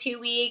Miami in 2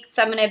 weeks.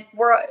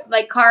 We're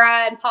like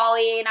Cara and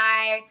Paulie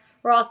and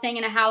we're all staying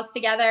in a house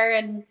together.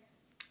 And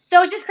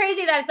so it's just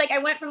crazy that it's like I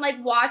went from like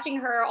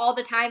watching her all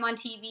the time on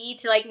TV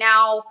to like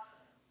now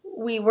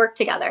we work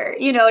together.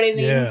 You know what I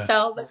mean? Yeah.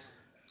 So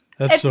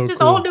that's it's so just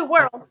cool. a whole new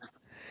world.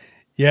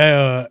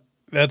 Yeah.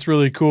 That's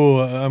really cool.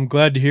 I'm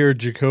glad to hear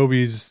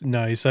Jacoby's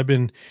nice.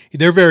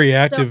 They're very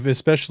active,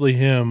 especially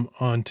him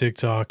on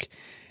TikTok.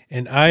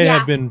 And I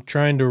have been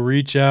trying to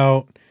reach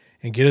out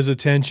and get his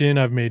attention.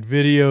 I've made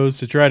videos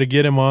to try to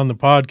get him on the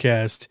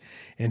podcast,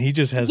 and he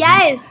just hasn't.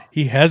 Yes.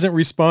 He hasn't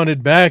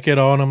responded back at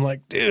all. And I'm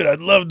like, dude, I'd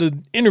love to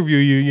interview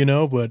you, you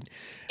know, but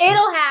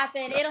It'll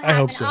happen. It'll happen. I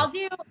hope so.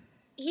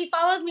 He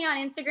follows me on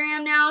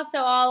Instagram now,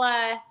 so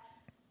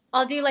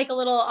I'll do like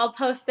I'll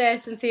post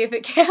this and see if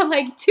it can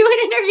like do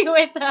an interview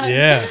with them.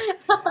 Yeah.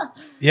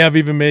 Yeah, I've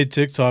even made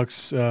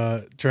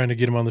TikToks trying to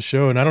get him on the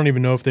show, and I don't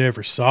even know if they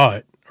ever saw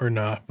it or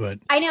not, but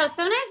I know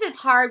sometimes it's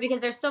hard because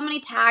there's so many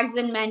tags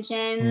and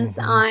mentions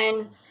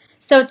on,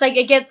 so it's like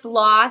it gets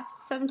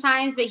lost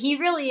sometimes, but he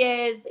really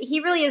is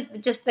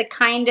just the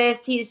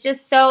kindest. He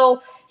was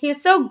so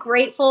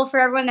grateful for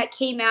everyone that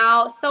came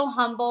out, so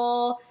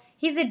humble.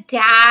 He's a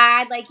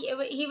dad. Like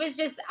he was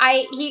just,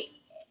 I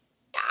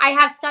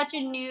have such a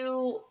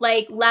new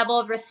like level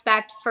of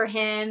respect for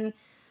him.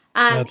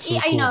 That's so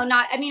cool.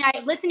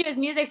 I listen to his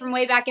music from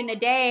way back in the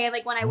day.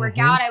 Like when I work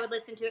out, I would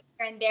listen to it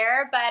here and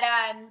there, but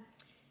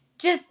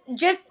just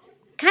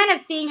kind of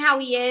seeing how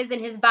he is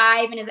and his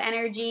vibe and his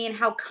energy and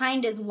how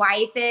kind his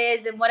wife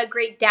is and what a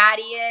great dad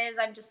he is.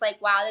 I'm just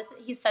like, wow,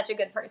 he's such a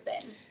good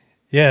person.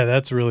 Yeah,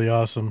 that's really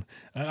awesome.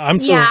 I'm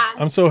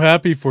so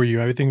happy for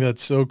you. I think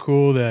that's so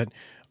cool that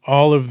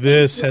all of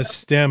this has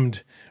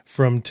stemmed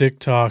from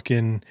TikTok,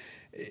 and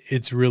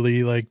it's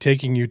really like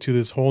taking you to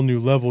this whole new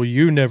level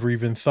you never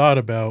even thought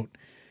about.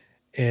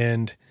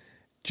 And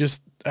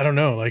just, I don't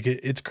know, like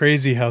it's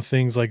crazy how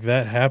things like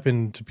that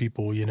happen to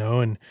people, you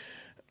know, and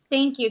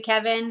thank you,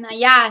 Kevin.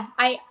 Yeah,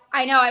 I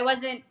know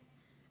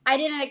I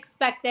didn't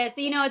expect this.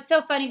 You know, it's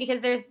so funny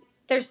because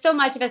there's so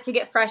much of us who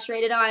get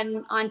frustrated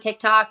on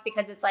TikTok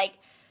because it's like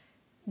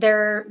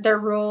their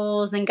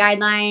rules and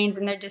guidelines,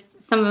 and they're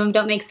just, some of them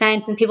don't make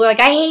sense, and people are like,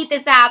 I hate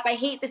this app. And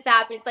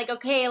it's like,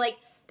 okay, like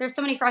there's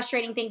so many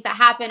frustrating things that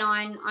happen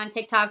on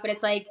TikTok, but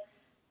it's like,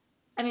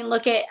 I mean,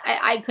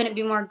 I couldn't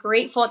be more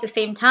grateful at the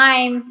same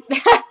time.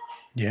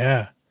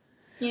 Yeah.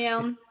 You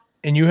know?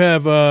 And you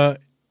have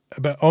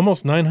about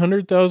almost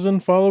 900,000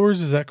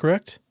 followers, is that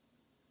correct?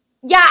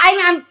 Yeah,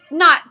 I'm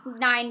not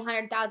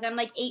 900,000. I'm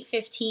like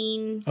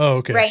 815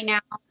 right now.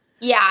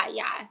 Yeah.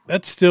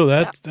 That's still,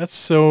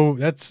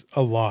 that's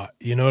a lot.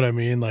 You know what I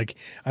mean? Like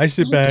I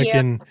sit back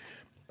and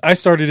I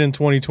started in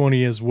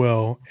 2020 as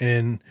well.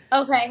 And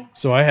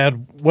so I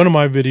had, one of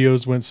my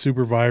videos went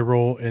super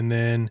viral, and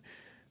then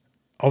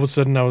all of a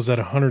sudden I was at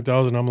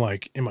 100,000. I'm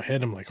like, in my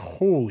head, I'm like,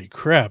 holy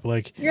crap.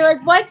 Like, you're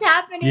like, what's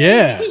happening?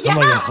 Yeah. I'm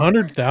like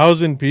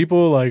 100,000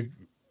 people like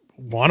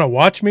want to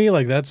watch me.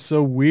 Like, that's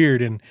so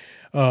weird. And,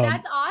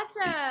 that's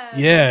awesome.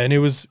 Yeah. And it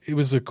was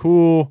a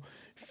cool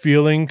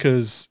feeling.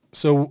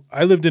 So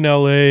I lived in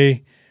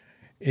LA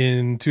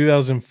in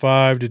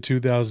 2005 to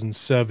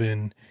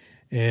 2007.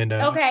 And,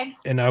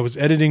 and I was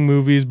editing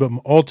movies, but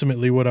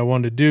ultimately what I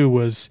wanted to do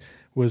was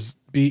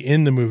be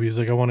in the movies.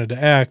 Like I wanted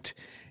to act.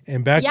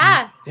 And back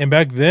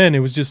then it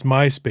was just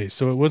MySpace.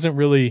 So it wasn't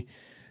really,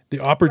 the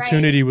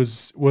opportunity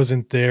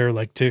wasn't there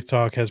like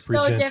TikTok has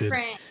presented.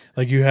 Different.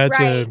 Like you had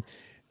to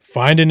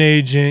find an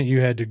agent,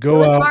 you had to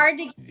go out. It was hard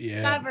to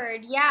get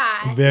covered.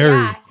 Yeah. Very.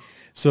 Yeah.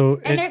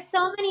 So and there's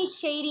so many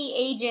shady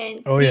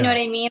agents, you know what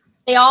I mean?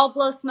 They all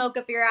blow smoke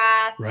up your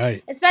ass.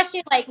 Right.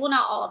 Especially like, well,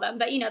 not all of them,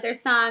 but you know, there's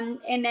some.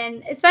 And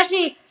then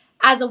especially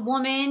as a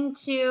woman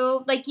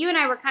too, like you and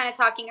I were kind of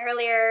talking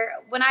earlier,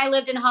 when I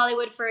lived in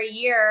Hollywood for a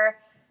year,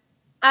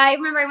 I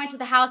remember I went to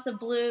the House of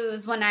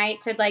Blues one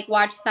night to like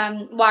watch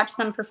some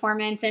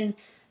performance, and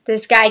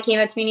this guy came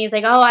up to me and he's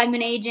like, "Oh, I'm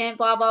an agent,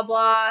 blah blah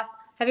blah.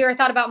 Have you ever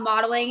thought about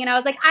modeling?" And I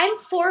was like, "I'm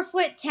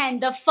 4'10".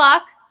 The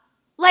fuck?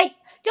 Like,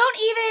 don't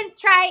even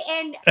try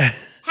and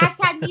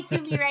hashtag me to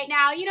me right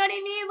now. You know what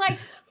I mean? Like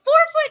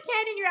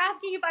 4'10", and you're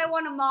asking if I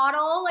want to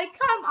model? Like,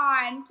 come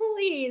on,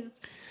 please,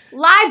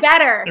 lie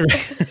better.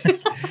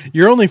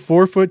 You're only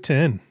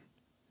 4'10".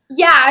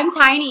 Yeah, I'm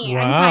tiny.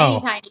 Wow.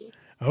 I'm tiny.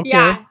 Okay.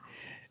 Yeah.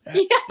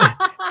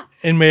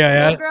 And may I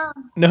ask?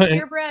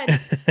 You're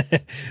bred.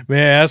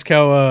 May I ask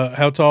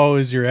how tall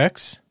is your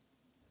ex?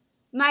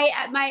 My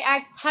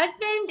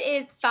ex-husband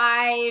is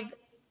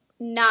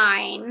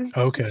 5'9".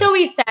 Okay. So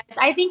he says.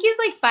 I think he's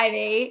like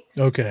 5'8".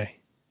 Okay.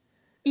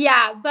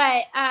 Yeah,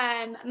 but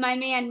my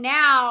man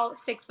now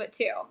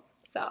 6'2".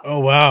 So. Oh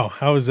wow,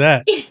 how was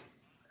that?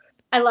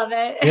 I love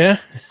it. Yeah.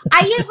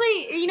 I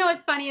usually, you know,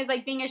 what's funny is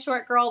like being a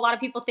short girl. A lot of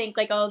people think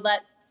like, oh,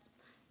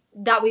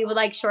 that we would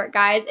like short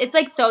guys. It's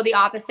like so the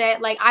opposite.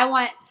 Like I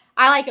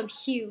like them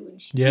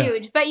huge.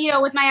 But you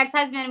know, with my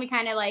ex-husband, we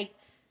kind of like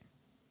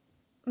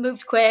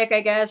moved quick,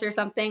 I guess, or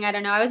something. I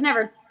don't know. I was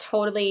never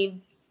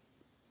totally,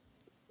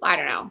 I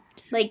don't know,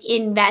 like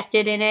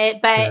invested in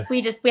it, but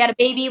we had a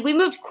baby. We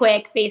moved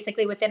quick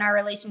basically within our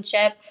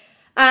relationship.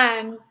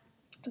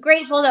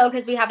 Grateful though,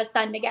 because we have a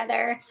son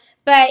together.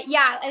 But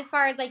yeah, as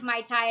far as like my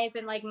type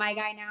and like my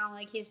guy now,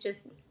 like he's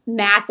just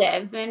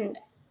massive, and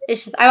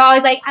I'm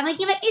always like,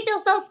 you make me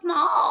feel so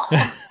small.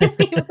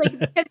 He was like,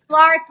 because you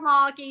are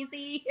small,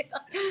 Casey.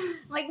 I'm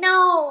like,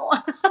 no.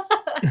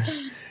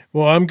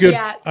 Well, I'm good.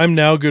 Yeah. I'm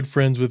now good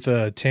friends with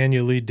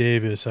Tanya Lee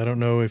Davis. I don't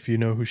know if you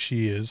know who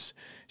she is.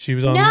 She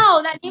was on.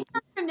 No, that name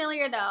sounds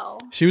familiar though.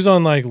 She was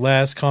on like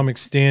Last Comic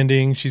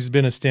Standing. She's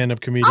been a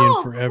stand-up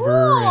comedian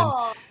forever, and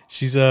cool.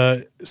 she's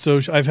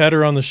I've had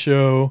her on the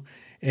show,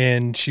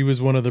 and she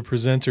was one of the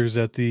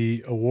presenters at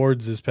the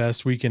awards this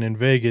past weekend in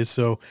Vegas.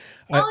 So,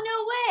 Oh,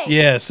 no way.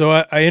 yeah, so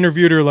I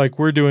interviewed her like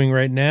we're doing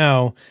right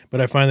now,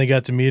 but I finally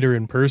got to meet her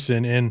in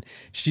person, and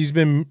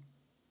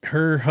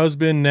her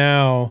husband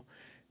now,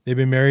 they've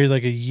been married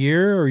like a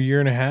year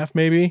and a half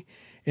maybe,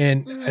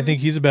 and I think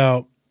he's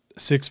about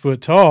 6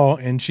 foot tall,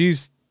 and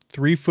she's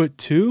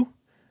 3'2",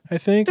 I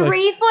think.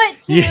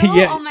 3'2"?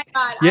 Yeah. Oh my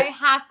God. Yeah. I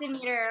have to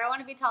meet her. I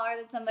want to be taller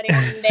than somebody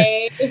one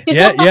day.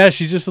 yeah,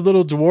 she's just a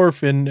little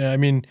dwarf, and I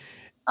mean,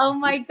 oh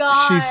my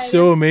God. she's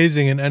so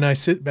amazing, and I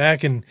sit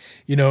back and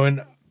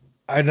and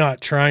I'm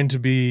not trying to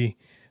be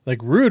like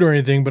rude or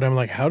anything, but I'm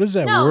like, how does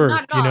that work?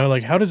 Not at all.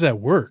 Like how does that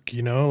work?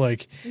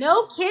 Like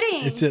no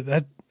kidding.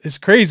 It's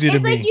crazy to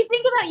It's me. like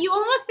you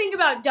almost think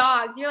about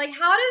dogs. You're like,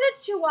 how did a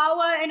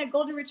Chihuahua and a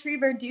Golden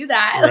Retriever do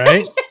that?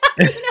 Right?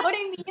 You know what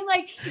I mean?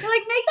 Like, you're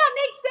like, make that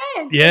make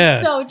sense.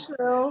 Yeah. It's so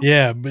true.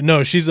 Yeah, but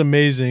no, she's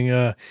amazing.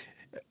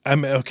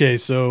 I'm okay,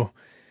 so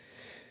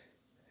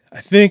I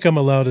think I'm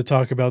allowed to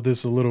talk about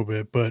this a little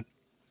bit, but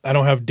I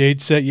don't have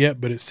dates set yet,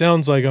 but it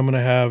sounds like I'm going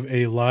to have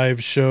a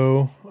live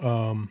show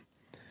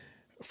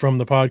from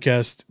the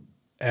podcast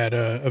at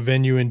a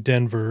venue in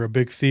Denver, a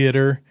big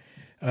theater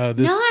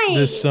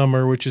this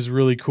summer, which is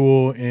really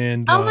cool.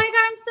 And oh my God,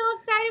 I'm so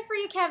excited for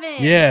you,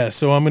 Kevin. yeah,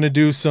 so I'm going to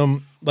do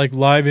some like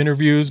live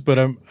interviews, but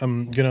I'm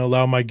going to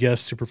allow my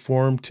guests to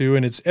perform too,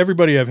 and it's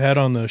everybody I've had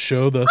on the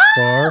show thus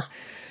far.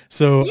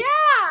 So Yeah.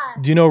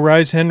 do you know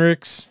Rise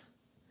Hendricks?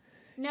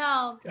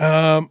 No.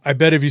 I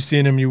bet if you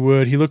seen him, you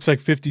would. He looks like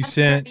 50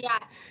 Cent. Yeah.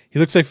 He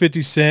looks like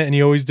 50 Cent, and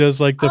he always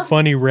does like the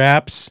funny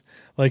raps.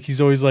 Like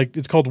he's always like,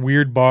 it's called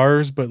weird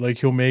bars, but like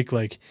he'll make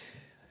like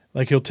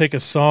he'll take a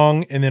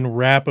song and then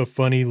rap a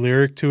funny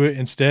lyric to it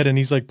instead. And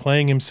he's like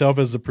playing himself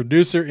as the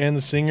producer and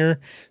the singer.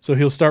 So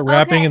he'll start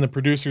rapping and the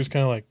producer's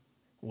kind of like,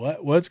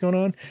 what's going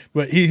on?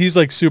 But he's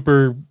like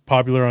super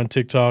popular on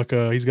TikTok.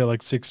 He's got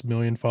like 6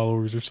 million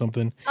followers or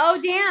something. Oh,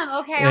 damn.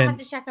 Okay. I'll have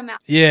to check him out.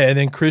 Yeah. And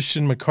then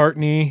Christian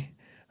McCartney,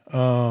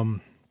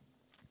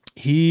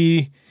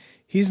 he's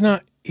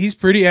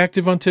pretty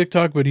active on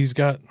TikTok, but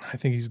I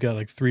think he's got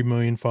like 3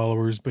 million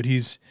followers, but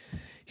he's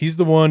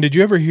the one. Did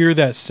you ever hear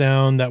that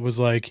sound that was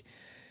like,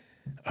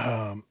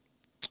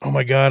 oh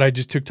my God, I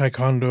just took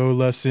taekwondo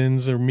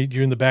lessons, or meet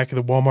you in the back of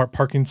the Walmart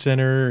parking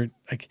center?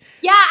 Like,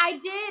 yeah, I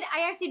did.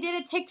 I actually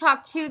did a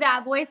TikTok to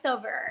that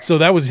voiceover. So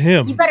that was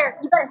him. You better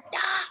stop.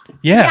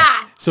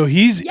 Yeah. So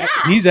he's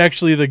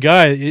actually the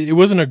guy. It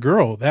wasn't a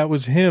girl. That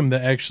was him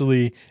that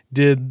actually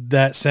did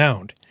that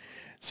sound.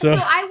 So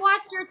I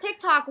watched your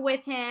TikTok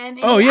with him.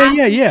 And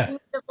yeah.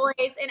 The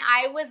voice, and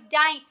I was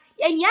dying.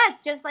 And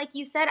yes, just like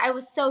you said, I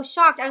was so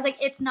shocked. I was like,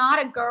 it's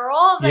not a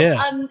girl. Like,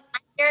 yeah. I'm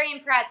very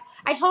impressed.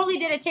 I totally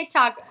did a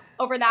TikTok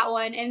over that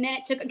one. And then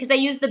it took, because I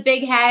used the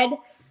big head.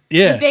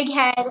 Yeah. The big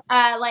head,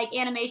 like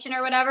animation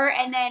or whatever.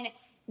 And then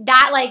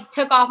that like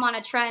took off on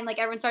a trend. Like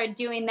everyone started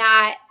doing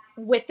that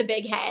with the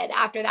big head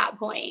after that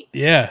point.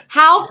 Yeah.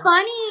 How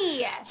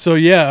funny. So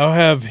yeah, I'll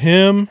have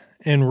him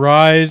and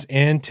Rise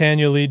and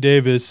Tanya Lee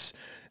Davis.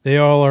 They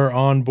all are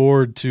on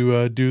board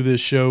to do this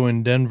show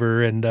in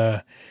Denver, and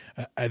I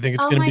think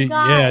it's going to be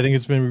I think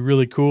it's going to be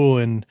really cool,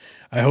 and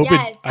I hope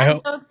I'm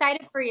so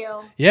excited for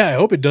you. Yeah, I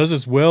hope it does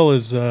as well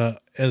as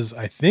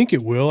I think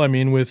it will. I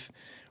mean, with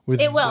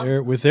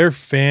their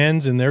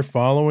fans and their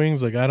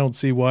followings, like I don't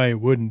see why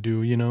it wouldn't do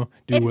well.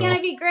 It's going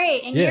to be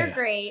great, and you're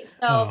great.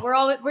 So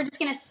we're just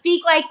going to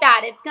speak like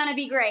that. It's going to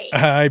be great.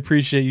 I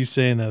appreciate you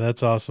saying that.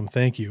 That's awesome.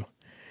 Thank you.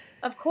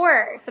 Of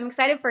course. I'm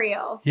excited for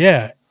you.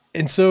 Yeah.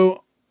 And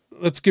so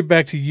let's get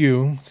back to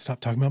you. Stop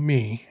talking about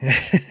me.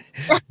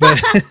 But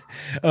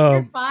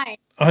you're fine.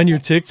 On your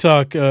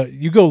TikTok,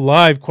 you go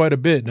live quite a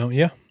bit, don't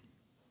you?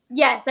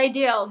 Yes, I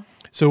do.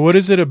 So what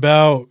is it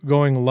about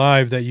going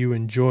live that you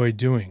enjoy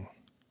doing?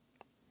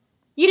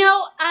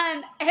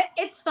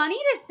 It's funny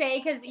to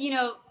say because,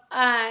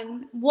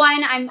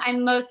 one,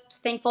 I'm most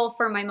thankful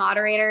for my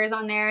moderators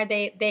on there.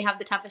 They have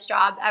the toughest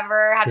job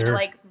ever, having to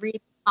like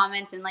read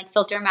comments and like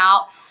filter them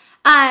out.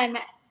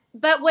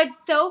 But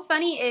what's so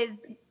funny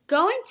is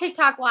going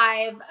TikTok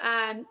live,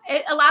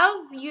 it allows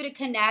you to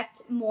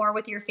connect more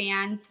with your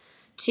fans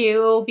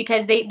too,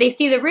 because they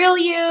see the real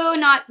you,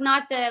 not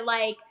the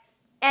like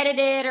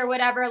edited or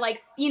whatever, like,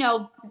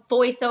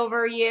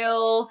 voiceover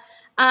you.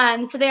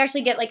 So they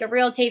actually get like a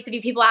real taste of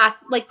you. People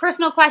ask like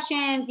personal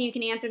questions, you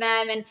can answer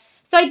them. And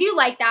so I do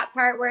like that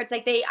part where it's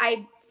like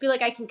I feel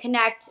like I can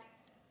connect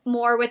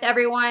more with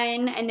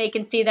everyone and they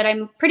can see that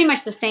I'm pretty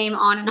much the same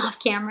on and off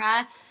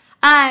camera.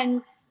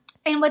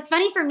 And what's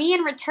funny for me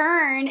in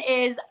return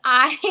is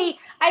I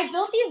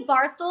built these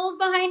bar stools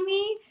behind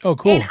me. Oh,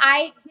 cool. And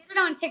I did it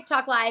on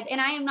TikTok Live,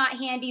 and I am not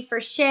handy for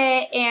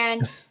shit.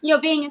 And,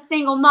 being a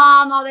single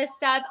mom, all this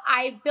stuff,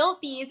 I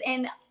built these,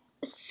 and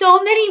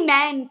so many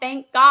men,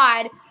 thank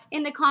God,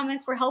 in the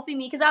comments were helping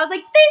me, because I was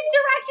like, these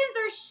directions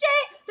are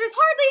shit. There's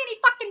hardly any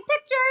fucking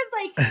pictures.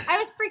 Like, I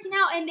was freaking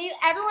out, and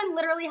everyone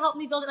literally helped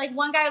me build it. Like,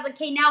 one guy was like,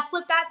 okay, now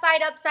flip that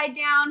side upside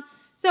down.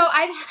 So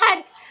I've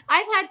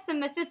had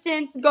some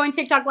assistance going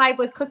TikTok Live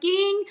with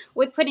cooking,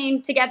 with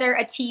putting together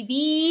a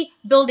TV,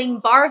 building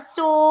bar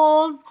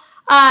stools.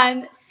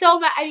 So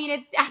much. I mean,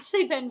 it's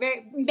actually been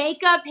very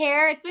makeup,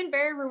 hair. It's been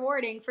very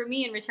rewarding for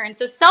me in return.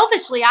 So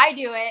selfishly, I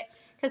do it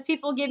because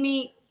people give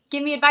me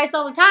advice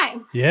all the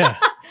time. Yeah,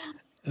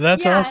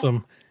 that's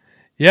awesome.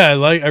 Yeah,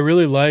 I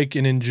really like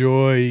and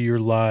enjoy your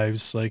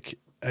lives. Like,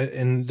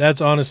 and that's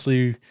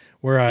honestly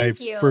where I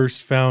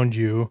first found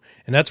you.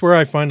 And that's where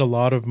I find a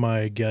lot of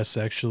my guests,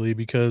 actually,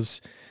 because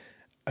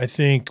I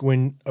think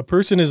when a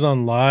person is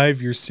on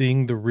live, you're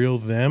seeing the real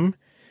them.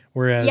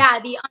 Whereas,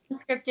 the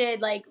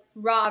unscripted, like,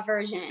 raw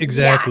version.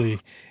 Exactly.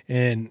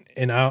 Yeah.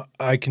 And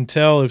I can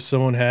tell if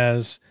someone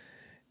has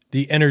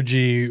the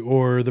energy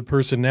or the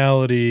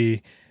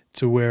personality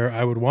to where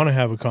I would want to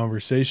have a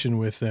conversation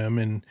with them.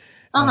 And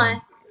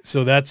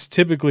so that's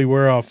typically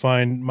where I'll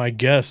find my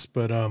guests.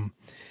 But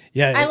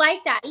yeah, I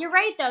like that. You're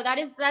right, though.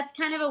 That's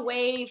kind of a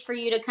way for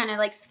you to kind of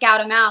like scout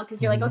them out, because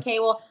you're like,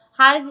 okay, well,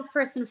 how does this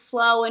person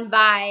flow and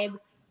vibe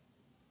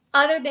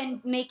other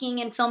than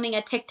making and filming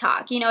a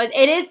TikTok?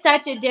 It is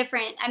such a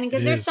different, I mean,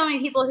 because there's so many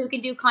people who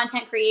can do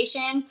content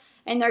creation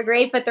and they're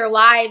great, but their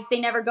lives, they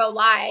never go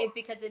live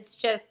because it's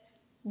just,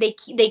 they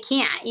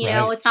can't,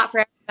 it's not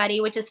for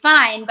everybody, which is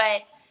fine.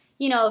 But,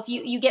 if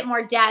you get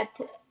more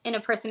depth in a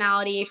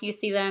personality if you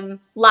see them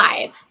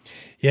live.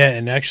 Yeah.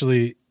 And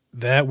actually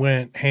that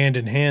went hand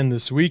in hand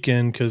this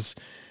weekend, because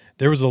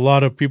there was a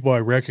lot of people I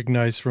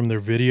recognized from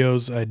their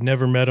videos. I'd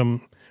never met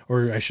them,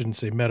 or I shouldn't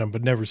say met them,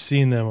 but never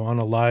seen them on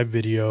a live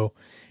video,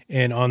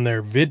 and on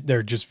their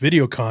just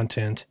video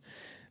content.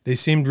 They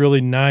seemed really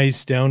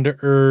nice, down to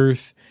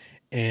earth.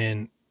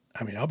 And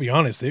I mean, I'll be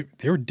honest,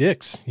 they were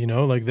dicks,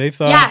 like they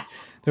thought,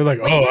 they're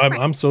like, oh,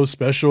 I'm so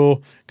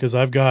special because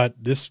I've got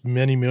this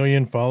many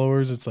million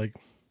followers. It's like,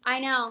 I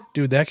know,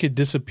 dude, that could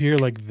disappear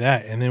like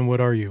that. And then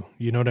what are you?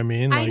 You know what I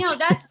mean? I know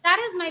that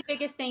is my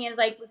biggest thing, is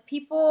like with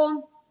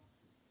people.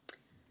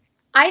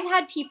 I've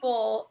had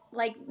people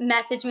like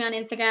message me on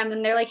Instagram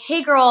and they're like,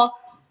 hey girl,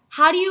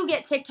 how do you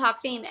get TikTok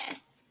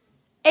famous?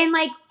 And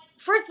like,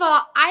 first of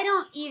all, I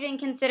don't even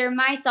consider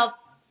myself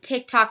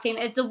TikTok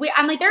famous.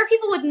 I'm like, there are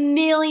people with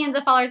millions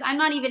of followers. I'm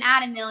not even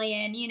at 1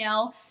 million,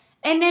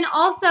 And then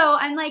also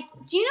I'm like,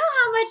 do you know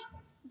how much,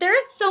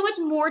 there's so much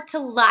more to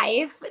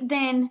life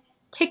than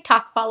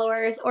TikTok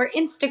followers or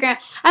Instagram.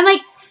 I'm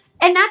like,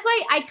 and that's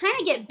why I kind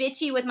of get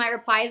bitchy with my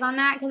replies on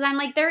that, because I'm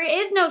like, there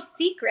is no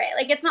secret.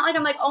 Like, it's not like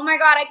I'm like, oh my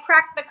God, I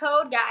cracked the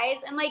code,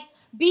 guys. I'm like,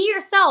 be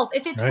yourself.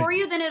 If it's for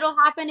you, then it'll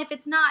happen. If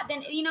it's not,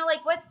 then,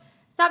 like, what?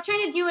 Stop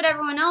trying to do what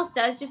everyone else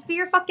does. Just be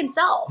your fucking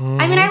self.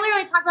 I mean, I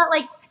literally talk about,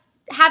 like,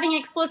 having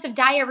explosive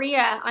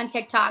diarrhea on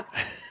TikTok.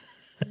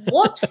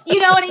 Whoops. You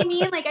know what I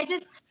mean? Like,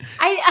 it's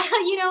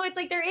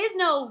like there is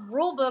no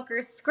rule book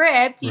or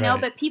script,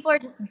 but people are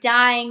just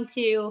dying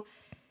to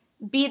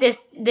be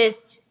this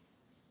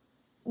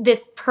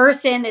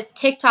person, this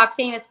TikTok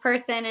famous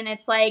person, and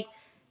it's like,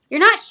 you're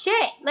not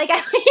shit. Like, you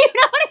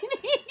know what I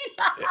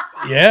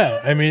mean?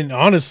 Yeah, I mean,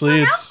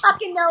 honestly, I don't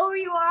fucking know who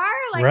you are.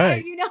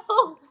 Like,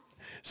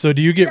 So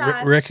do you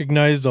get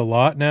recognized a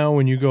lot now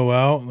when you go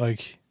out?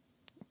 Like,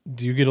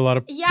 do you get a lot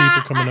of people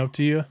coming up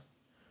to you?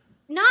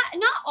 Not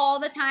all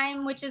the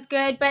time, which is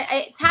good, but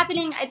it's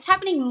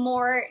happening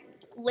more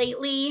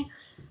lately.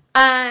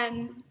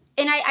 And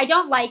I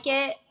don't like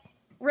it,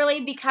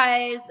 really,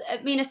 because,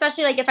 I mean,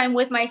 especially like if I'm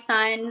with my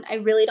son, I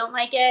really don't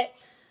like it.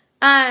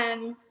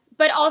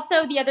 But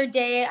also the other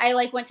day I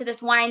like went to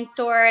this wine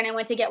store and I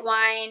went to get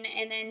wine,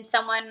 and then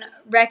someone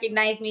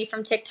recognized me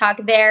from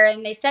TikTok there,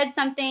 and they said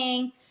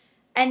something.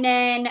 And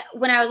then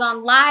when I was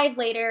on live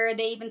later,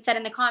 they even said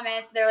in the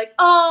comments, they're like,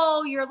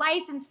 oh, your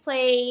license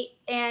plate.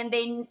 And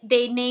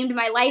they named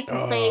my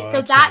license plate.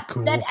 So that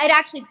it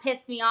actually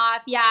pissed me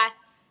off. Yeah.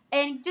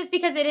 And just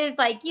because it is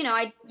like, you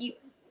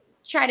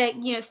try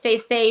to, stay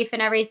safe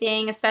and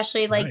everything,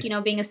 especially like,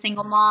 being a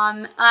single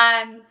mom.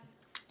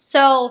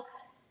 So,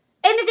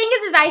 and the thing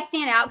is I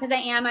stand out because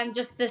I'm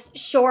just this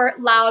short,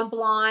 loud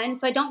blonde.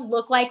 So I don't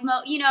look like,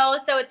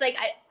 so it's like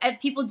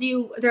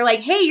they're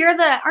like, hey,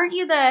 aren't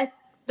you the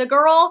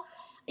girl?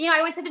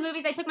 I went to the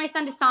movies. I took my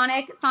son to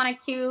Sonic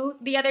 2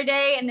 the other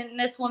day. And then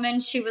this woman,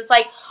 she was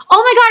like,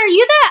 oh my God,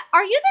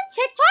 are you the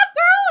TikTok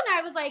girl? And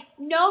I was like,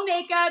 no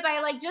makeup.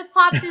 I like just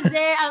popped a zit.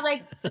 I was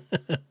like,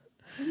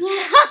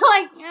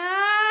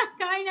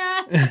 kind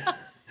of.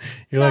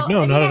 You're like,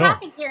 no, not at all. It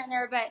happens here and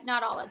there, but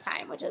not all the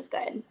time, which is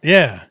good.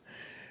 Yeah.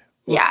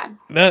 Well,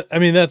 yeah.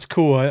 That's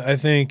cool. I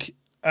think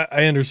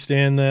I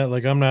understand that.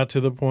 Like, I'm not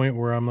to the point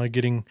where I'm like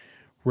getting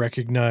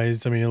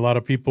recognized. I mean, a lot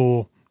of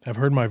people have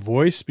heard my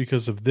voice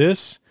because of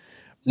this,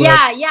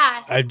 But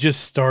Yeah. I've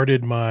just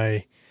started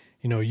my,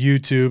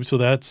 YouTube, so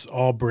that's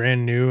all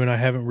brand new, and I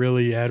haven't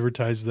really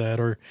advertised that,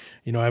 or,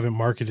 I haven't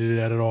marketed it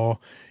at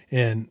all.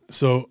 And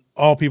so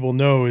all people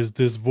know is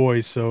this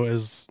voice. So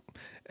as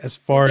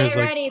far Get as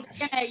like, ready.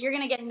 You're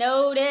gonna get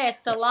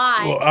noticed a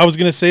lot. well, I was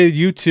gonna say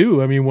you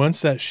too. I mean,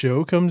 once that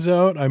show comes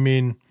out, I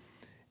mean,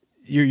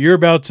 you're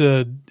about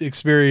to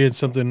experience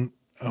something,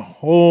 a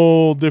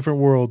whole different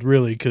world,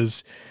 really,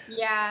 because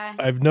Yeah.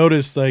 I've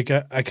noticed like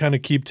I kind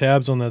of keep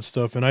tabs on that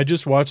stuff, and I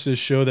just watched this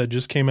show that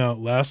just came out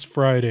last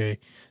Friday,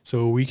 so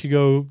a week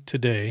ago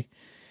today,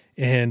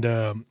 and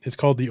it's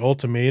called The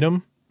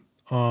Ultimatum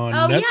on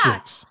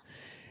Netflix.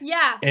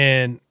 Yeah.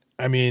 And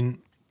I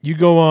mean, you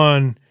go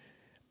on,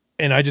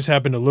 and I just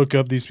happened to look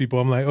up these people.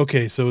 I'm like,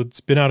 okay, so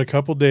it's been out a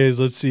couple days.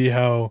 Let's see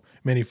how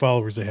many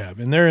followers they have,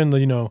 and they're in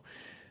the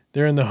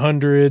they're in the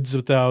hundreds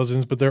of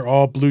thousands, but they're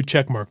all blue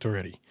check marked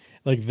already,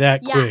 like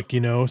that quick,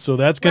 So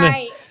that's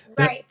gonna.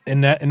 Right.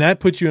 And that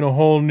puts you in a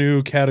whole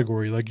new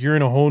category. Like you're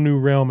in a whole new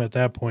realm at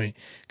that point,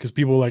 because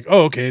people are like,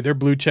 oh, okay, they're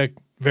blue check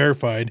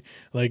verified.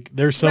 Like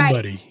they're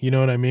somebody. Right. You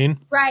know what I mean?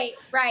 Right.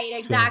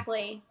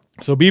 Exactly.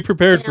 So be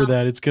prepared for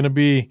that. It's going to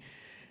be.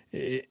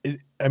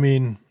 I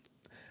mean,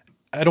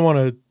 I don't want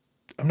to.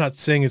 I'm not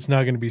saying it's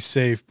not going to be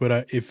safe,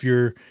 but if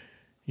you're,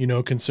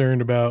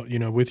 concerned about,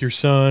 with your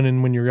son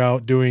and when you're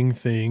out doing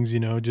things,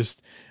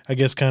 just I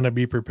guess kind of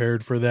be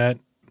prepared for that.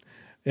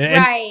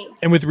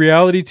 And with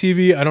reality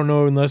TV, I don't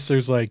know, unless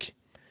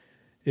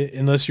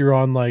you're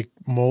on like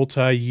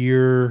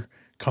multi-year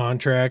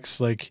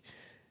contracts, like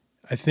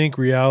I think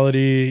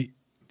reality,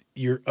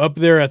 you're up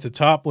there at the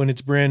top when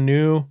it's brand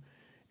new,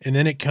 and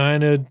then it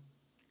kind of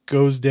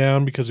goes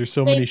down because there's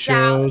so many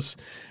shows.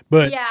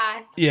 But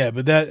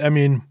but that, I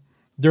mean,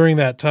 during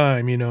that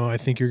time, I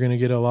think you're going to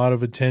get a lot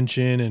of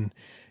attention,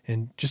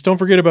 and just don't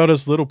forget about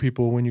us little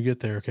people when you get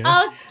there, okay?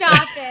 Oh,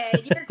 stop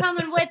it. You're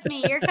coming with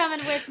me.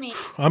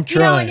 I'm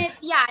trying.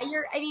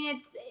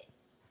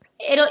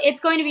 It's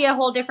going to be a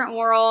whole different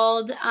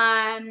world.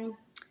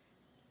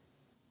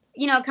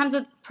 It comes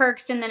with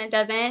perks and then it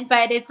doesn't.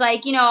 But it's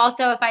like,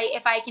 also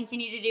if I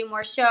continue to do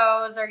more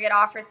shows or get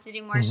offers to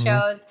do more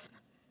shows,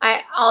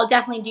 I'll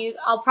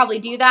probably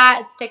do that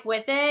and stick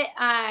with it.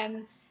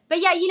 But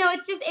yeah,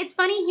 it's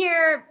funny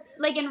here,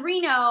 like in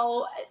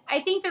Reno.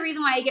 I think the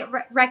reason why I get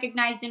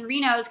recognized in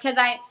Reno is because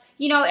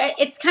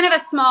it's kind of a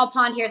small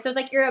pond here. So it's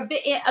like you're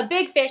a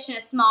big fish in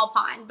a small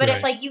pond. But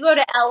if like you go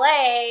to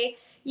LA,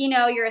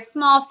 you're a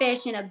small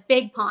fish in a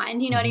big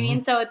pond. You know what I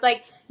mean? So it's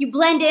like you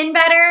blend in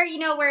better,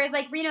 whereas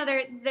like Reno,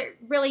 there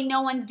really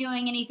no one's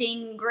doing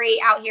anything great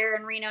out here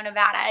in Reno,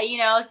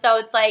 Nevada, So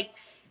it's like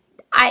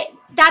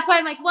that's why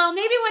I'm like, well,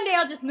 maybe one day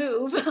I'll just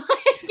move.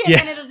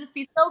 And it'll just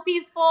be so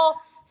peaceful,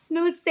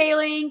 smooth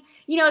sailing.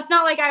 It's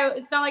not like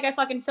I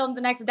fucking filmed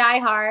the next Die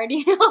Hard,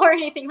 or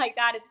anything like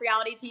that. It's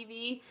reality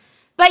TV.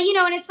 But,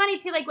 and it's funny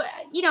too, like,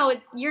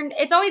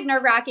 it's always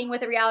nerve-wracking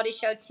with a reality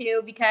show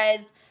too,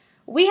 because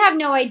we have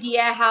no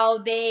idea how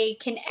they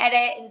can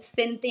edit and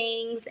spin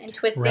things and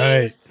twist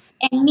things.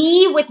 And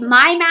me with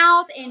my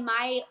mouth and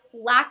my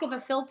lack of a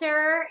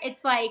filter,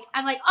 it's like,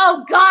 I'm like,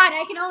 oh God,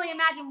 I can only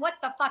imagine what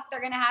the fuck they're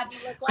going to have me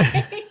look like.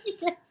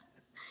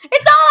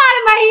 It's all out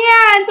of my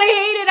hands. I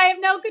hate it. I have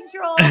no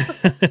control.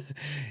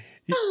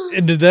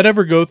 And did that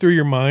ever go through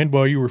your mind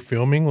while you were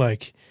filming?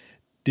 Like,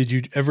 did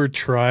you ever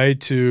try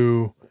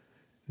to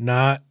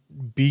not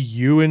be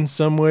you in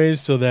some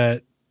ways so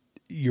that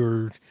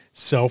your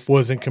self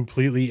wasn't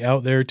completely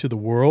out there to the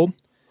world?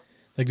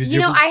 Like,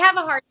 I have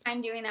a hard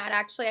time doing that.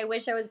 Actually, I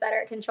wish I was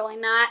better at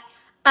controlling that.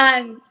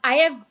 I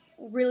have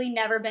really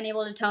never been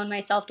able to tone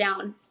myself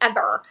down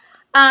ever.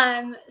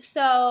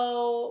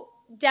 So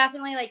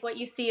definitely, like, what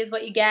you see is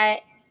what you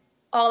get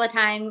all the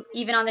time,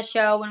 even on the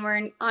show when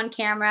we're on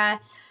camera.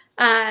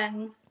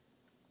 It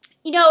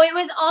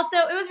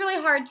was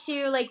really hard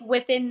to, like,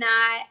 within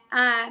that,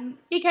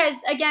 because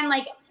again,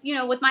 like,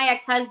 with my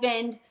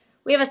ex-husband,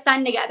 we have a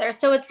son together.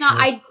 So it's not,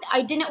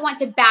 I didn't want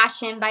to bash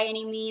him by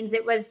any means.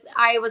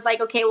 I was like,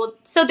 okay, well,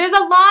 so there's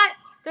a lot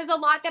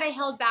that I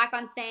held back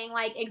on saying,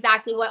 like,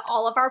 exactly what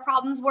all of our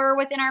problems were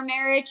within our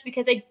marriage,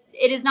 because it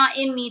is not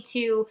in me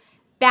to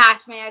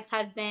bash my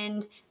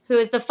ex-husband, who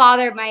is the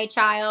father of my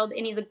child,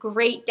 and he's a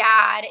great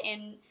dad.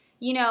 And,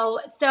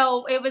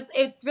 so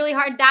it's really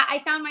hard that I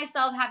found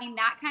myself having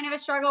that kind of a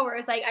struggle where it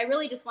was like, I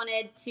really just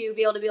wanted to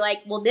be able to be like,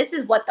 well, this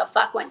is what the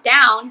fuck went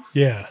down.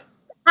 Yeah.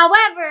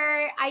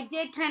 However, I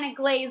did kind of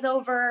glaze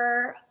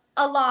over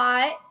a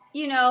lot,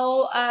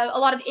 a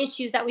lot of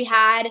issues that we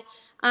had,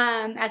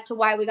 as to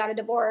why we got a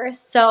divorce.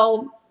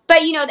 So,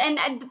 but,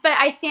 but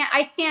I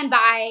stand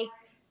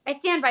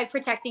by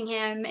protecting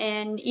him,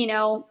 and,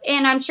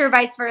 and I'm sure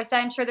vice versa.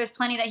 I'm sure there's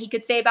plenty that he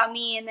could say about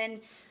me, and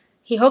then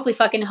he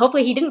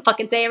hopefully he didn't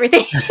fucking say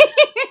everything. You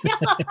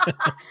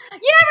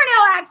never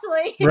know,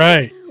 actually.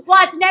 Right.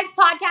 Watch next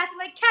podcast. I'm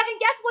like, Kevin,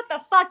 guess what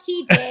the fuck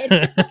he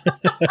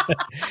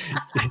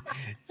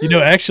did?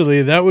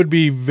 Actually, that would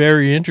be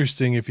very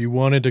interesting if you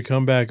wanted to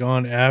come back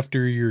on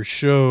after your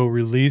show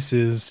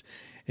releases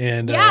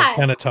and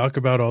kind of talk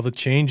about all the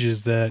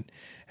changes that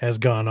has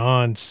gone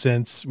on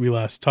since we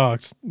last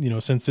talked,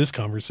 since this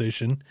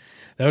conversation.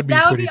 That would be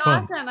That would pretty be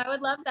fun. awesome. I would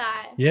love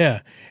that.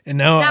 Yeah. And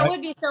now That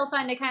would be so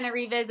fun to kind of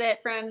revisit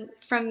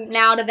from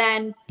now to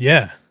then.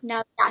 Yeah.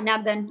 Now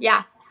to then.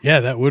 Yeah. Yeah,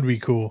 that would be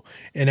cool.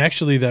 And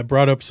actually that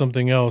brought up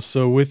something else.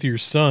 So with your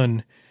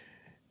son,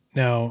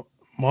 now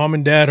mom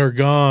and dad are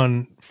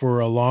gone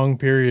for a long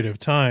period of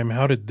time.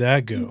 How did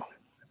that go?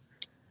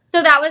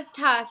 So that was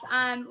tough.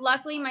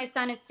 Luckily, my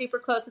son is super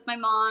close with my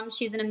mom.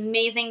 She's an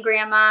amazing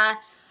grandma.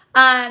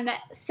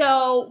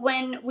 So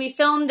when we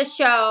filmed the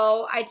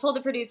show, I told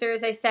the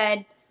producers, I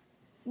said,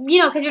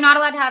 because you're not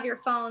allowed to have your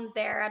phones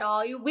there at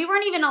all. We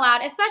weren't even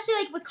allowed, especially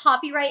like with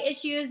copyright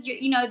issues.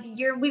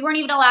 We weren't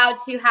even allowed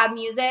to have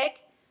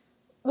music,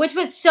 which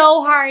was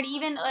so hard.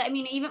 Even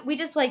we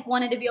just like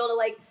wanted to be able to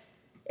like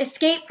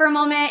escape for a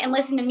moment and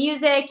listen to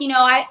music.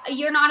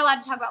 You're not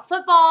allowed to talk about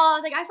football. I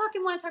was like, I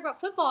fucking want to talk about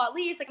football at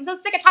least. Like, I'm so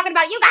sick of talking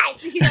about you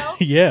guys,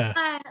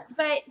 Yeah.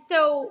 But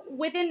so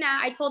within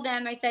that, I told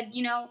them, I said,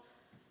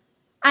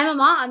 I'm a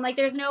mom. Like,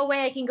 there's no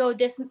way I can go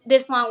this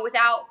long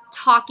without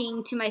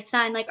talking to my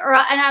son. Like,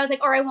 and I was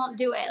like, or I won't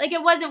do it. Like,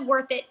 it wasn't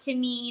worth it to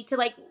me to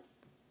like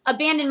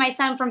abandon my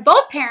son from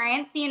both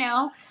parents,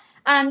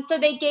 So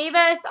they gave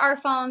us our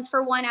phones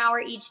for 1 hour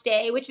each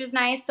day, which was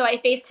nice. So I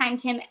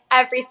FaceTimed him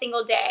every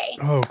single day.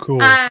 Oh, cool.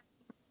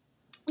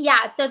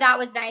 Yeah, so that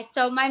was nice.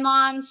 So my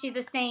mom, she's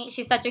a saint.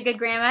 She's such a good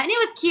grandma. And it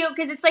was cute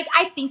because it's like,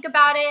 I think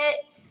about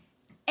it.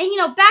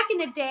 And, back in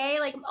the day,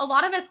 like, a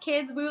lot of us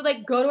kids, we would,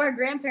 like, go to our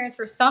grandparents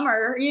for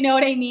summer. You know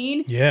what I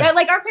mean? Yeah. But,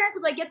 like, our parents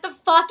would be like, get the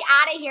fuck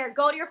out of here.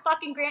 Go to your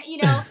fucking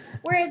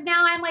Whereas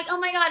now I'm like, oh,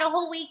 my God, a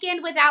whole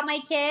weekend without my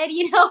kid,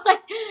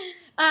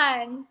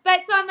 But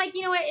so I'm like,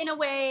 you know what? In a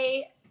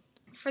way,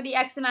 for the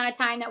X amount of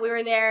time that we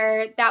were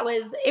there,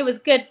 it was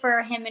good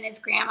for him and his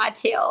grandma,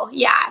 too.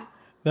 Yeah.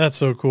 That's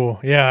so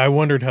cool. Yeah, I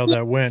wondered how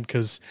that went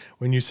because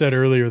when you said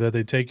earlier that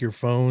they take your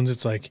phones,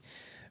 it's like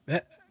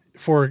that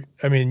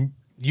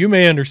you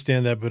may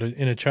understand that, but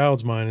in a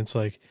child's mind, it's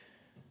like,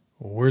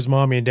 well, where's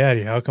mommy and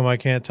daddy? How come I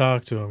can't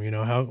talk to them?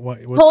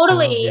 What's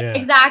totally. Yeah.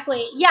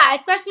 Exactly. Yeah.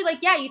 Especially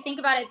like, yeah, you think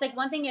about it. It's like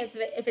one thing if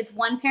it's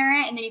one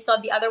parent and then you still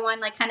have the other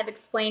one, like kind of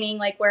explaining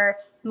like where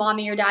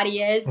mommy or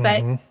daddy is,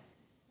 but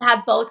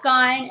have both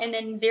gone and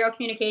then zero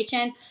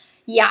communication.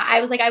 Yeah. I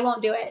was like, I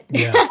won't do it.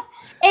 Yeah.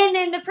 And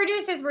then the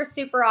producers were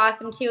super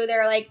awesome too.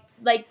 They're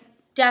like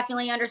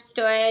definitely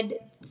understood.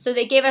 So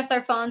they gave us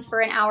our phones for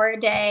an hour a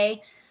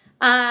day.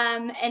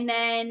 And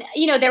then,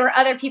 there were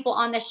other people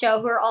on the show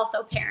who are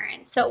also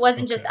parents. So it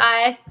wasn't just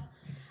us.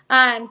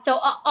 So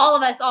all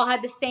of us all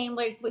had the same,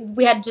 like,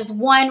 we had just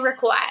one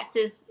request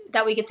is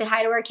that we could say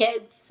hi to our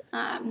kids,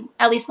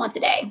 at least once a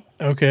day.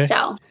 Okay.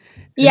 So,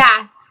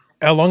 yeah.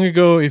 How long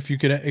ago, if you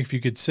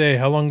could say,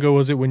 how long ago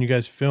was it when you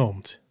guys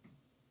filmed?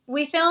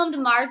 We filmed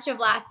March of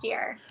last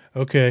year.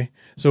 Okay.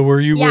 So were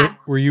you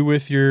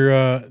with your,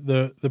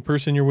 the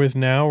person you're with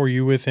now? Were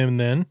you with him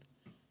then?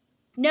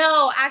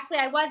 No, actually,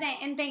 I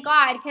wasn't, and thank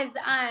God, because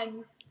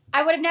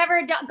I would have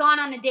never gone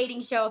on a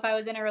dating show if I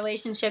was in a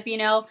relationship,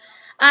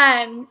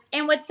 And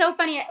what's so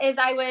funny is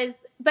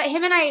but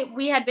him and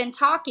we had been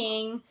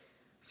talking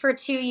for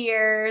 2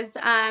 years,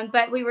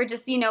 but we were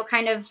just,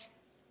 kind of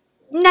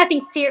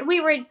nothing serious. We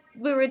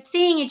were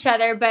seeing each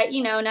other, but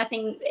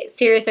nothing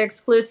serious or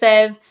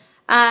exclusive.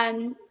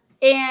 And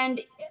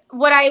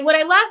what I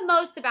love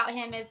most about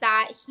him is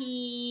that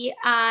he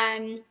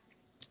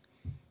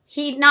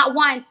not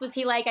once was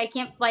he like, I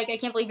can't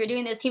believe you're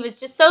doing this. He was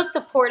just so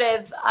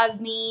supportive of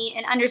me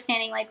and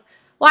understanding like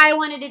why I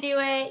wanted to do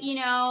it,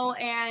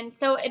 and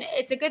so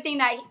it's a good thing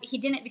that he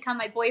didn't become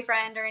my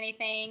boyfriend or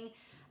anything,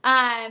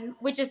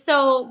 which is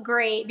so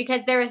great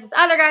because there was this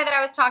other guy that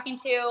I was talking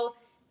to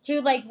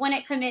who like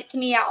wouldn't commit to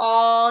me at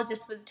all,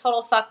 just was a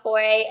total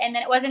fuckboy. And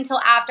then it wasn't until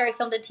after I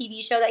filmed a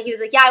TV show that he was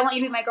like, yeah, I want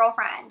you to be my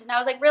girlfriend. And I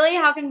was like, really?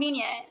 How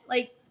convenient.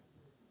 Like,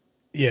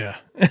 yeah.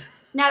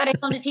 Now that I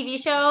filmed a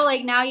TV show,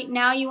 like now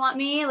you want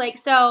me? Like,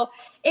 so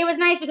it was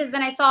nice because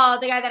then I saw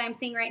the guy that I'm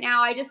seeing right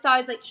now. I just saw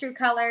his like true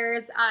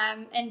colors,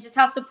 and just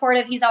how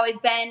supportive he's always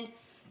been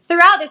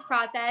throughout this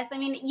process. I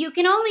mean, you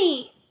can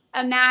only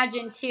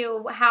imagine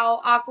too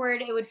how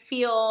awkward it would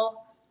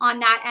feel on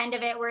that end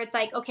of it where it's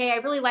like, okay, I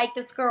really like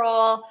this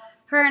girl.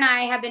 Her and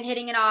I have been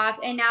hitting it off,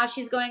 and now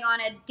she's going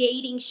on a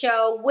dating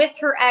show with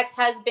her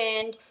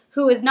ex-husband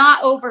who is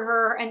not over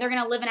her, and they're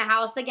going to live in a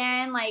house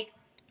again. Like,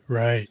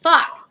 right.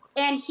 Fuck.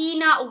 And he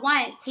not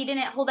once, he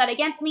didn't hold that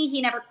against me. He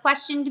never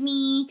questioned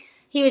me.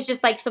 He was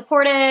just like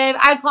supportive.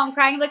 I'd call him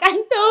crying. I'm like,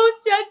 I'm so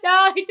stressed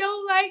out. I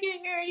don't like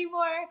it here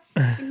anymore.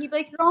 And he'd be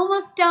like, you're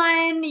almost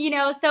done.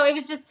 So it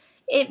was just,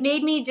 it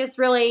made me just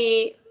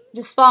really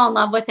just fall in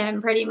love with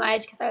him pretty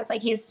much. Cause I was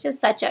like, he's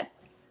just such a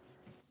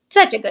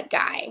good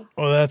guy.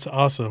 Oh, that's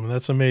awesome.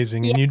 That's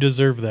amazing. Yeah. And you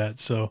deserve that.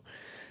 So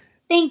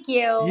thank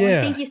you.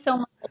 Yeah. Thank you so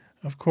much.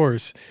 Of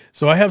course.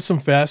 So I have some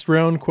fast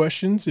round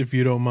questions, if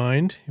you don't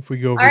mind, if we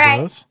go over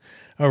those.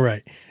 All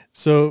right.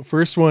 So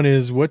first one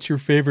is, what's your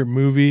favorite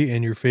movie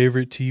and your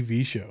favorite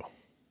TV show?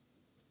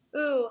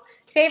 Ooh,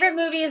 favorite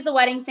movie is The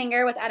Wedding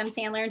Singer with Adam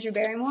Sandler and Drew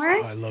Barrymore.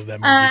 Oh, I love that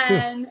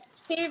movie too.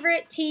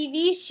 favorite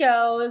TV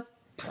shows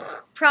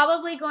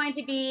probably going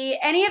to be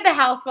any of the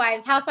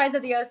Housewives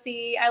of the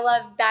OC. I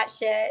love that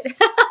shit.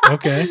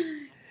 Okay.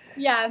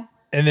 Yeah.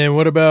 And then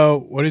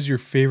what is your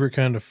favorite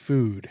kind of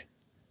food?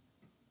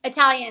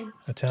 Italian.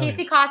 Italian.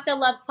 Casey Costa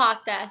loves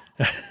pasta.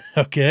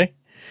 Okay.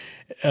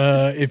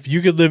 If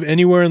you could live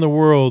anywhere in the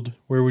world,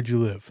 where would you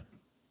live?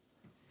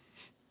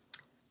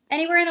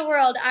 Anywhere in the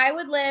world, I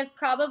would live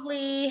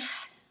probably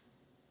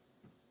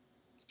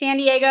San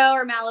Diego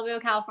or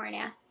Malibu,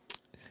 California.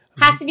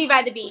 Has to be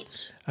by the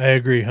beach. I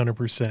agree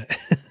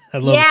 100%.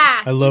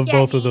 I love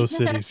both of those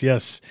cities.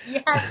 Yes.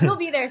 Yeah, we'll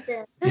be there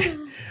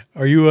soon.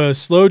 Are you a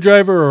slow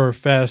driver or a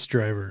fast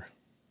driver?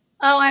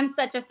 Oh, I'm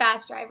such a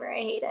fast driver. I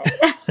hate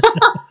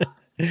it.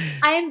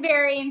 I am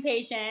very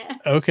impatient.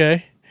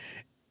 Okay.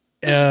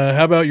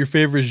 How about your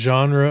favorite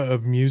genre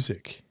of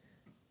music?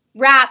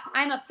 Rap.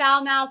 I'm a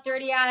foul-mouthed,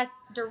 dirty-ass,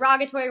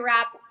 derogatory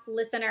rap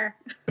listener.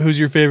 Who's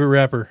your favorite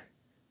rapper?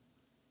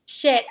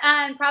 Shit.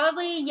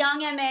 Probably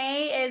Young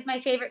M.A. is my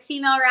favorite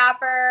female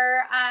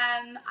rapper.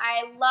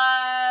 I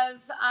love,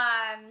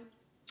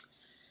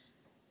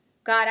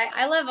 God,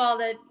 I love all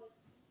the,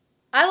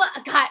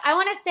 God, I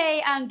want to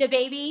say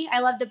DaBaby. I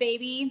love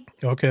DaBaby.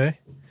 Okay.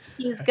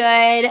 He's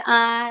good.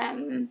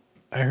 I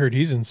heard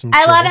he's in some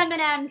I trouble. love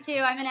Eminem,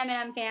 too. I'm an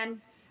Eminem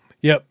fan.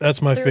 Yep,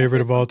 that's my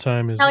favorite of all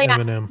time is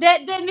Eminem.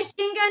 The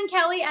Machine Gun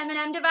Kelly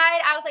Eminem divide,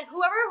 I was like,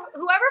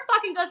 whoever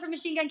fucking goes for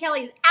Machine Gun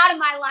Kelly is out of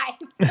my life.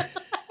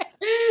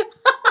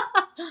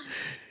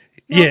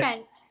 No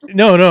offense.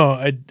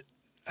 No.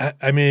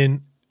 I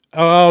mean,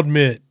 I'll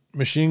admit,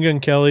 Machine Gun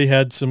Kelly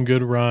had some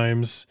good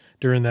rhymes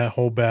during that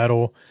whole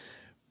battle,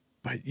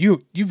 but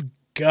you've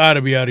got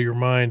to be out of your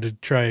mind to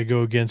try to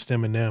go against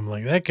Eminem.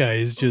 Like, that guy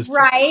is just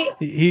right.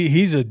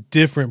 He's a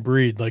different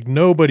breed. Like,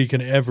 nobody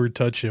can ever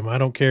touch him. I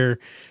don't care.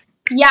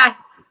 Yeah.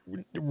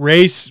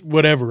 Race,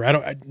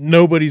 whatever.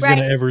 Nobody's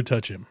gonna ever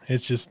touch him.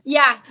 It's just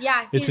yeah.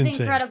 It's He's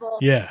insane. Incredible.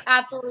 Yeah,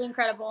 absolutely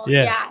incredible.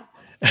 Yeah.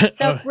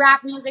 So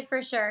rap music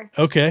for sure.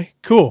 Okay,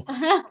 cool.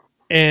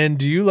 And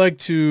do you like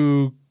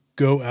to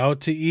go out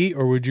to eat,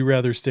 or would you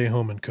rather stay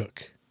home and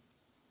cook?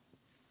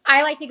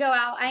 I like to go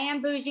out. I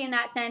am bougie in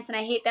that sense, and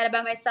I hate that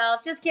about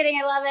myself. Just kidding.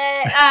 I love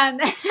it.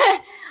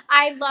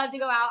 I love to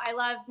go out. I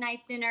love nice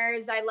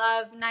dinners. I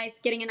love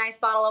getting a nice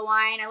bottle of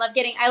wine. I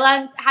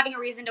love having a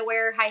reason to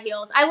wear high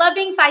heels. I love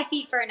being 5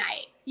 feet for a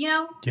night, you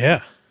know?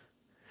 Yeah.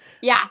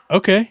 Yeah.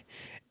 Okay.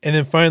 And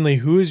then finally,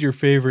 who is your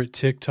favorite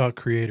TikTok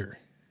creator?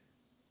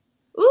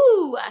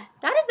 Ooh,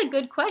 that is a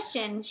good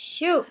question.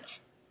 Shoot.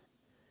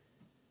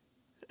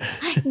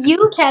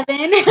 You,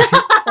 Kevin.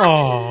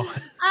 Oh.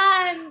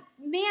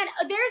 Man,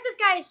 there's this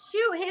guy.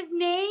 Shoot, his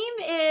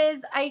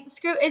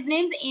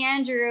name's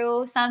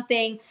Andrew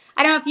something.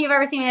 I don't know if you've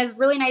ever seen him. He has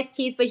really nice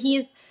teeth, but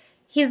he's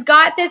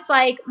got this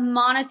like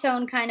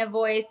monotone kind of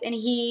voice, and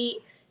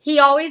he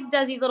always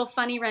does these little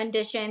funny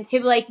renditions.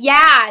 He'll be like,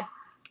 "Yeah,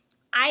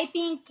 I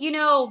think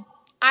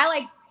I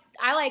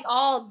like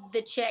all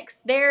the chicks.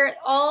 They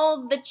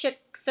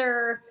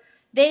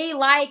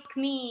like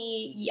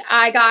me.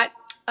 I got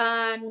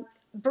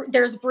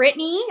there's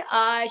Brittany.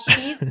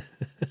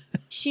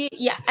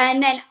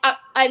 And then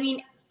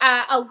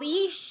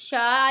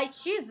Alicia,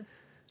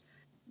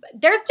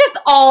 they're just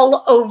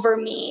all over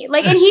me.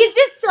 Like, and he's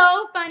just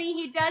so funny.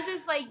 He does this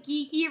like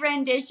geeky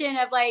rendition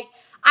of like,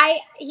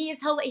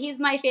 he's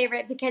my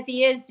favorite because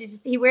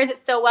he wears it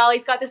so well.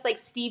 He's got this like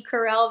Steve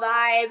Carell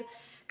vibe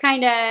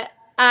kind of.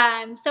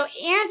 So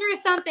Andrew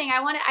something,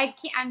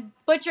 I'm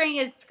butchering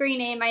his screen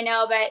name, I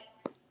know, but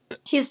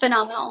he's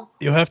phenomenal.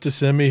 You'll have to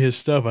send me his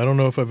stuff. I don't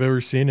know if I've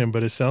ever seen him,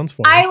 but it sounds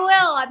fun. I will.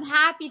 I'm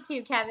happy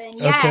to, Kevin.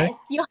 Yes. Okay.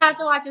 You'll have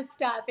to watch his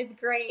stuff. It's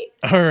great.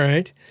 All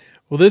right.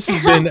 Well, this has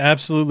been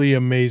absolutely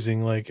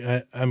amazing. Like,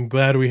 I'm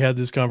glad we had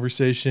this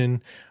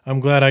conversation. I'm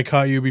glad I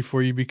caught you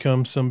before you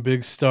become some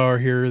big star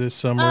here this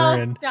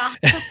summer. Stop.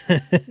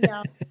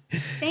 No.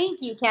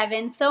 Thank you,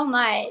 Kevin, so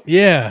much.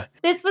 Yeah.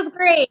 This was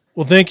great.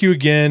 Well, thank you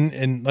again.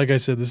 And like I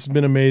said, this has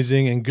been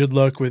amazing, and good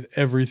luck with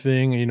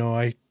everything.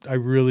 I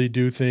really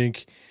do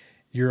think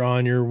you're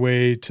on your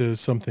way to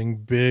something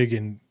big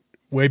and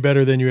way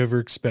better than you ever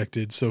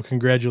expected. So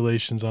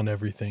congratulations on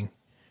everything.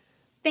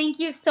 Thank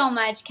you so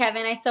much,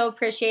 Kevin. I so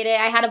appreciate it.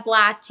 I had a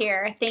blast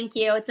here. Thank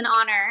you. It's an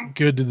honor.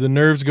 Good. Did the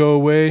nerves go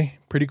away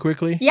pretty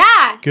quickly?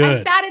 Yeah. Good.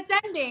 I'm sad it's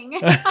ending.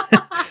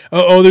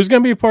 There's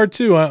going to be a part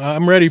 2.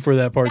 I'm ready for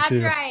that part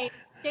 2. That's right.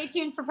 Stay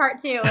tuned for part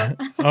 2.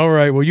 All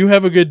right. Well, you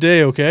have a good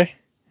day, okay?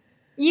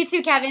 You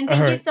too, Kevin.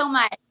 Thank you so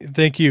much.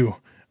 Thank you.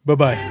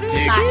 Bye-bye.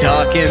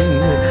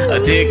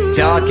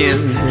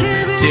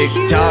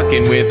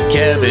 TikToking with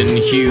Kevin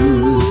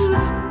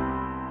Hughes.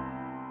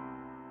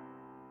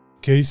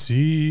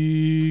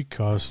 Casey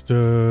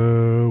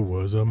Costa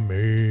was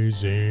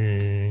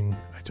amazing.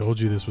 I told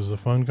you this was a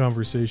fun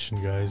conversation,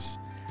 guys.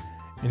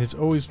 And it's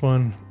always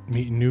fun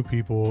meeting new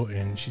people,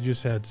 and she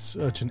just had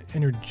such an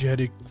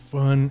energetic,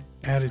 fun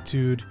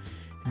attitude.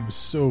 And it was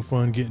so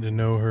fun getting to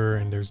know her,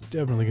 and there's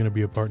definitely going to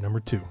be a part number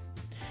 2.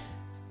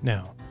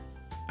 Now,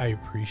 I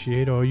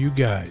appreciate all you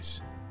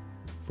guys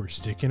for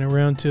sticking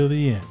around till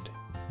the end.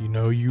 You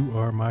know you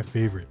are my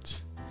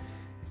favorites.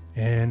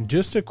 And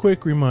just a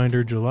quick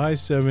reminder, July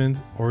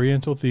 7th,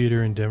 Oriental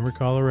Theater in Denver,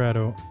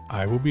 Colorado.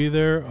 I will be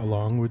there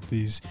along with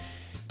these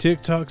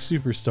TikTok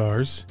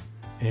superstars.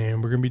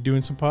 And we're going to be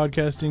doing some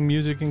podcasting,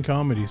 music, and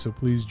comedy. So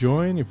please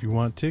join. If you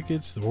want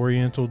tickets,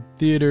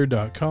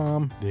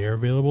 theorientaltheater.com. They are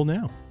available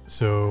now.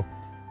 So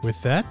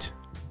with that,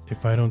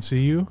 if I don't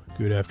see you,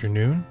 good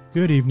afternoon,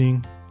 good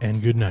evening,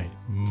 and good night.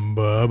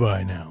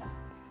 Bye-bye now.